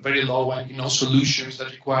very low-end, you know, solutions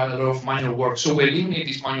that require a lot of manual work. So we eliminate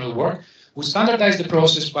this manual work. We standardize the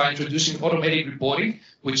process by introducing automated reporting,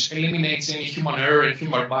 which eliminates any human error and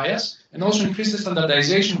human bias, and also increase the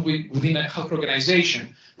standardization within a health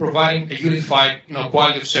organization, providing a unified, you know,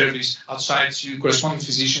 quality of service outside to corresponding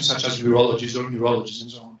physicians such as urologists or neurologists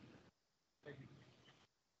and so on.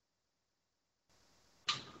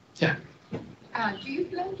 Yeah. Do you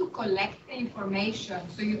plan to collect the information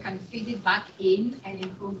so you can feed it back in and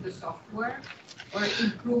improve the software, or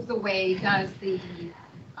improve the way it does the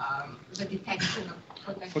detection of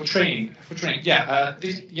potential? For training, yeah.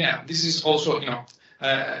 This is also, you know,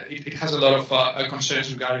 it has a lot of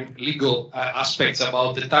concerns regarding legal aspects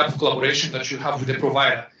about the type of collaboration that you have with the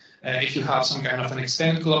provider. If you have some kind of an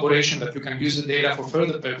extended collaboration that you can use the data for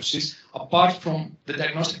further purposes, apart from the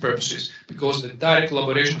diagnostic purposes, because the direct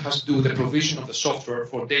collaboration has to do with the provision of the software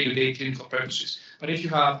for day-to-day clinical purposes. But if you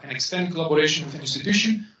have an extended collaboration with an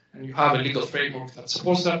institution and you have a legal framework that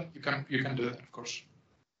supports that, you can do that, of course.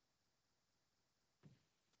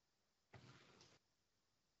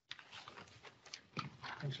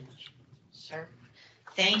 Thanks so much. Sure.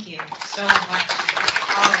 Thank you so much.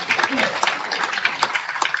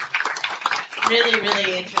 Really,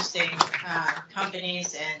 really interesting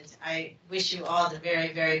companies, and I wish you all the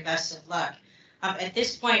very, very best of luck. At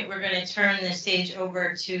this point, we're going to turn the stage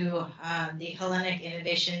over to the Hellenic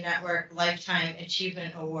Innovation Network Lifetime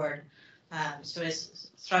Achievement Award. So is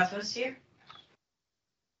Stratos here?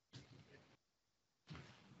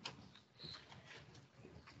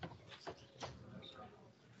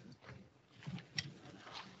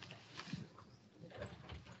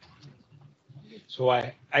 So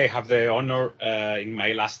I have the honor in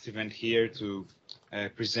my last event here to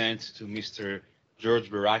present to Mr.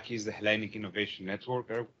 George Berakis, the Hellenic Innovation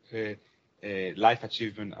Network Life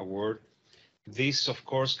Achievement Award. This, of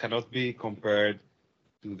course, cannot be compared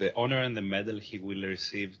to the honor and the medal he will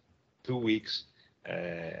receive 2 weeks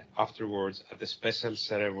afterwards at the special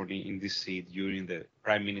ceremony in DC during the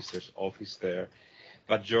Prime Minister's office there.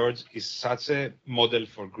 But George is such a model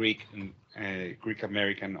for Greek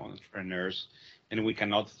American entrepreneurs, and we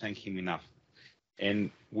cannot thank him enough.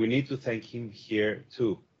 And we need to thank him here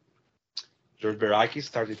too. George Berakis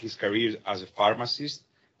started his career as a pharmacist,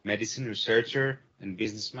 medicine researcher, and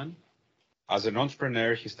businessman. As an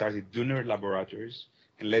entrepreneur, he started Dooner Laboratories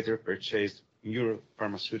and later purchased Muir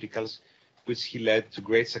Pharmaceuticals which he led to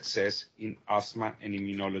great success in asthma and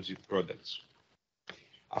immunology products.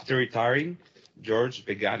 After retiring, George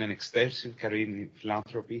began an extensive career in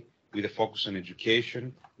philanthropy with a focus on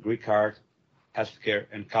education, Greek art, healthcare,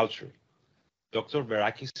 and culture. Dr.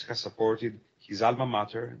 Berakis has supported his alma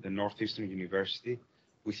mater, the Northeastern University,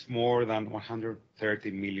 with more than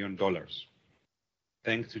 $130 million.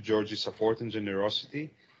 Thanks to George's support and generosity,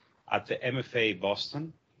 at the MFA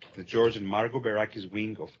Boston, the George and Margot Berakis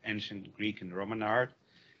Wing of Ancient Greek and Roman Art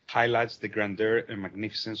highlights the grandeur and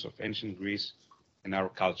magnificence of ancient Greece and our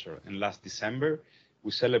culture. And last December,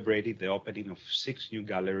 we celebrated the opening of 6 new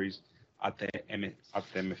galleries at the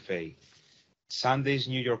MFA. Sunday's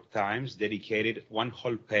New York Times dedicated one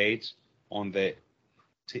whole page on the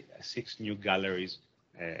 6 new galleries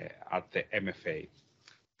at the MFA.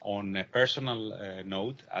 On a personal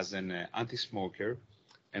note, as an anti-smoker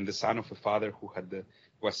and the son of a father who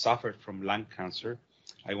has suffered from lung cancer,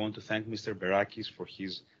 I want to thank Mr. Berakis for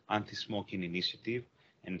his anti-smoking initiative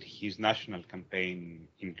and his national campaign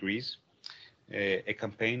in Greece, a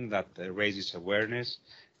campaign that raises awareness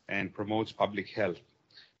and promotes public health.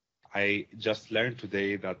 I just learned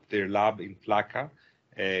today that their lab in Plaka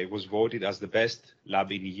was voted as the best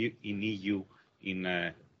lab in EU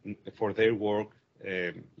for their work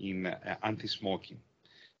in anti-smoking.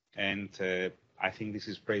 And I think this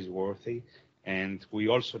is praiseworthy. And we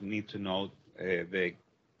also need to note the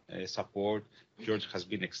support George has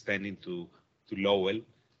been extending to Lowell,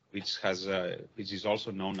 which is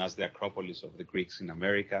also known as the Acropolis of the Greeks in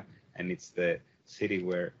America, and it's the city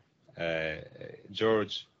where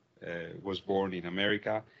George was born in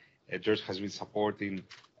America. George has been supporting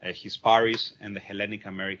his parish and the Hellenic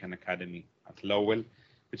American Academy at Lowell,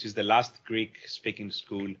 which is the last Greek-speaking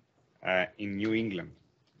school in New England.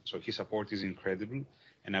 So his support is incredible,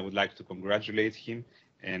 and I would like to congratulate him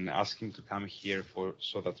and ask him to come here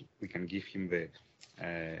so that we can give him the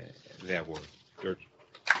award. George.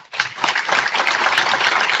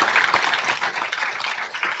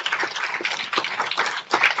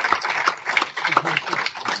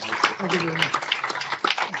 Thank you very much.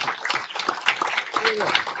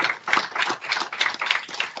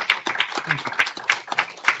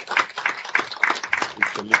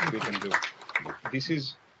 It's the least we can do.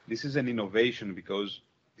 This is an innovation because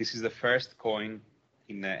this is the first coin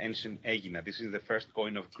in ancient Aegina. This is the first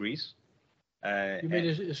coin of Greece. You mean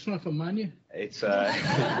it's not for money? It's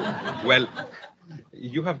well,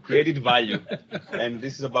 you have created value, and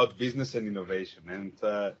this is about business and innovation.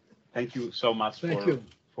 And thank you so much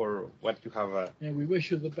for what you have. And we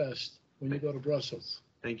wish you the best when you go to Brussels.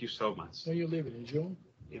 Thank you so much. When you leaving in June?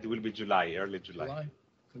 It will be July, early July. July.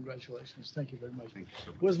 Congratulations. Thank you very much. Thank you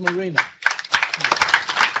so much. Where's Marina?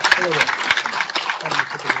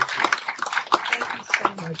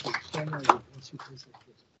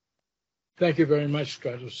 Thank you very much,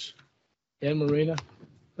 Stratos. And Marina,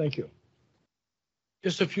 thank you.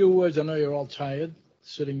 Just a few words. I know you're all tired,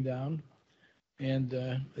 sitting down. And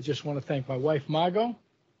I just want to thank my wife, Margot,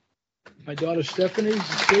 my daughter, Stephanie,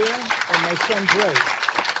 is here, and my son, Greg.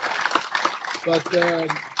 But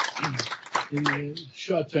in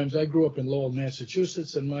short terms, I grew up in Lowell,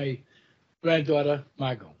 Massachusetts, and my granddaughter,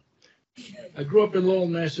 Margot. I grew up in Lowell,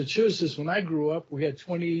 Massachusetts. When I grew up, we had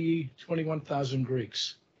 21,000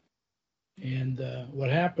 Greeks. And what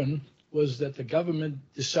happened was that the government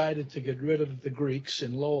decided to get rid of the Greeks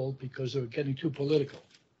in Lowell because they were getting too political.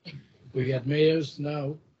 We had mayors.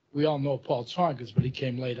 Now, we all know Paul Tonkas, but he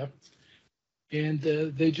came later. And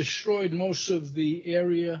they destroyed most of the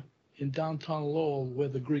area in downtown Lowell where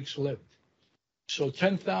the Greeks lived. So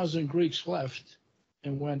 10,000 Greeks left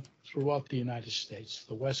and went throughout the United States,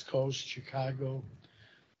 the West Coast, Chicago,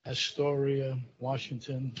 Astoria,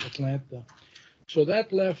 Washington, Atlanta. So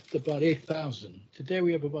that left about 8,000. Today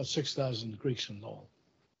we have about 6,000 Greeks in Lowell.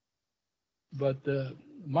 But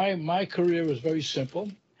my career was very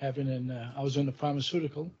simple. I was in the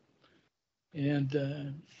pharmaceutical, and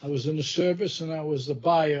I was in the service, and I was the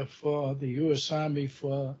buyer for the U.S. Army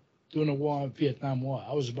during the war, Vietnam War.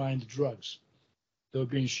 I was buying the drugs that were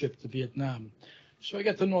being shipped to Vietnam. So I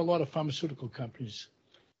got to know a lot of pharmaceutical companies,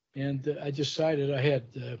 and I decided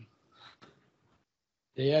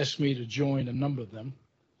they asked me to join a number of them,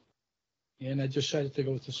 and I decided to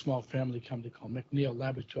go with a small family company called McNeil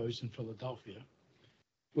Laboratories in Philadelphia,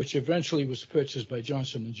 which eventually was purchased by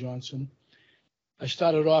Johnson & Johnson. I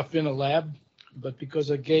started off in a lab, but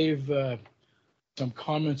because I gave some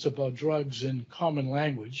comments about drugs in common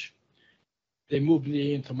language, they moved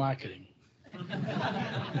me into marketing.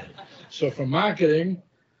 So from marketing,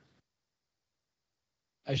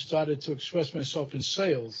 I started to express myself in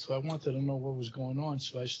sales. So I wanted to know what was going on.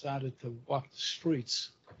 So I started to walk the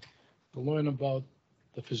streets to learn about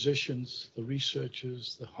the physicians, the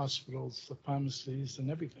researchers, the hospitals, the pharmacies,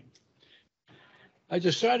 and everything. I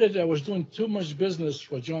decided I was doing too much business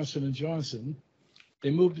for Johnson & Johnson. They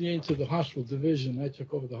moved me into the hospital division. I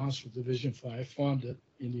took over the hospital division I formed it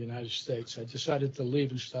in the United States. I decided to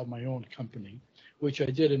leave and start my own company, which I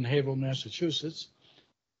did in Haverhill, Massachusetts.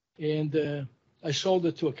 And I sold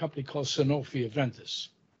it to a company called Sanofi Aventis.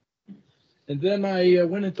 And then I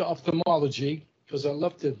went into ophthalmology because I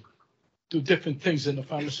love to do different things in the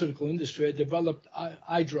pharmaceutical industry. I developed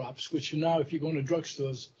eye drops, which now, if you go into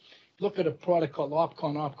drugstores, look at a product called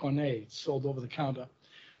Opcon A. It's sold over the counter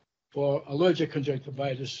for allergic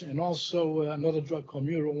conjunctivitis, and also another drug called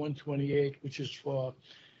Muro 128, which is for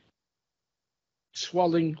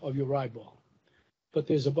swelling of your eyeball. But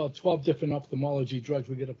there's about 12 different ophthalmology drugs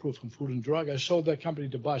we get approved from Food and Drug. I sold that company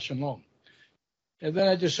to Bausch & Lomb. And then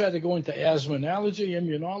I decided to go into asthma and allergy,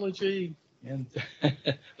 immunology, and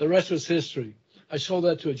the rest was history. I sold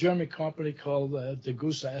that to a German company called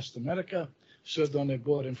Degussa Asthmatica, served on their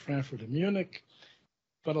board in Frankfurt and Munich,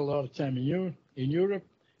 spent a lot of time in Europe,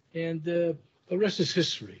 and the rest is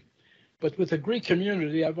history. But with the Greek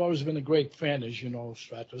community, I've always been a great fan, as you know,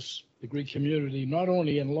 Stratos. The Greek community, not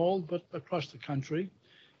only in Lowell, but across the country.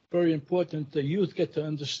 Very important, the youth get to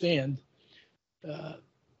understand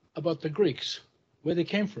about the Greeks, where they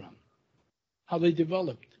came from, how they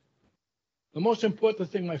developed. The most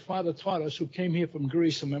important thing my father taught us, who came here from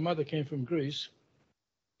Greece, and my mother came from Greece,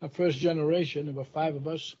 our first generation, there were 5 of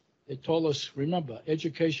us, they told us, remember,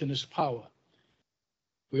 education is power.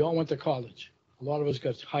 We all went to college. A lot of us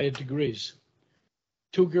got higher degrees.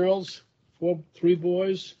 2 girls, 3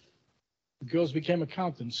 boys. The girls became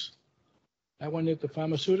accountants. I went into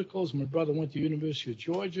pharmaceuticals. My brother went to University of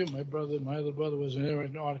Georgia. My other brother was an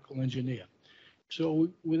aeronautical engineer. So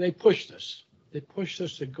they pushed us. They pushed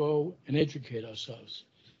us to go and educate ourselves,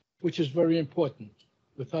 which is very important.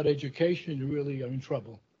 Without education, you really are in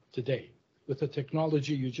trouble today. With the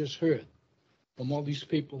technology you just heard from all these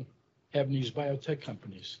people having these biotech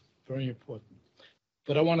companies, very important.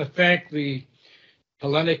 But I want to thank the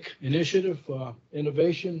Hellenic Initiative for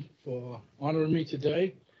Innovation for honoring me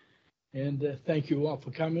today. And thank you all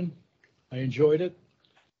for coming. I enjoyed it.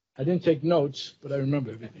 I didn't take notes, but I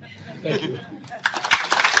remember everything. Thank you.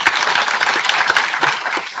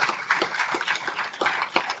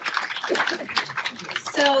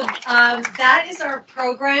 So that is our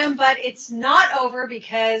program, but it's not over,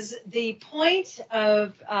 because the point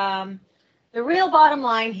of the real bottom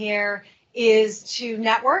line here is to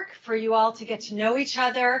network, for you all to get to know each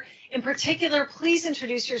other. In particular, please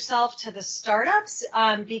introduce yourself to the startups,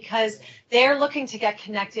 because they're looking to get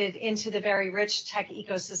connected into the very rich tech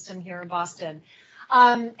ecosystem here in Boston.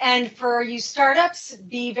 And for you startups,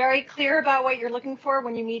 be very clear about what you're looking for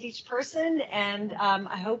when you meet each person. And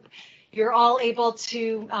I hope you're all able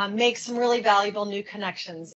to make some really valuable new connections.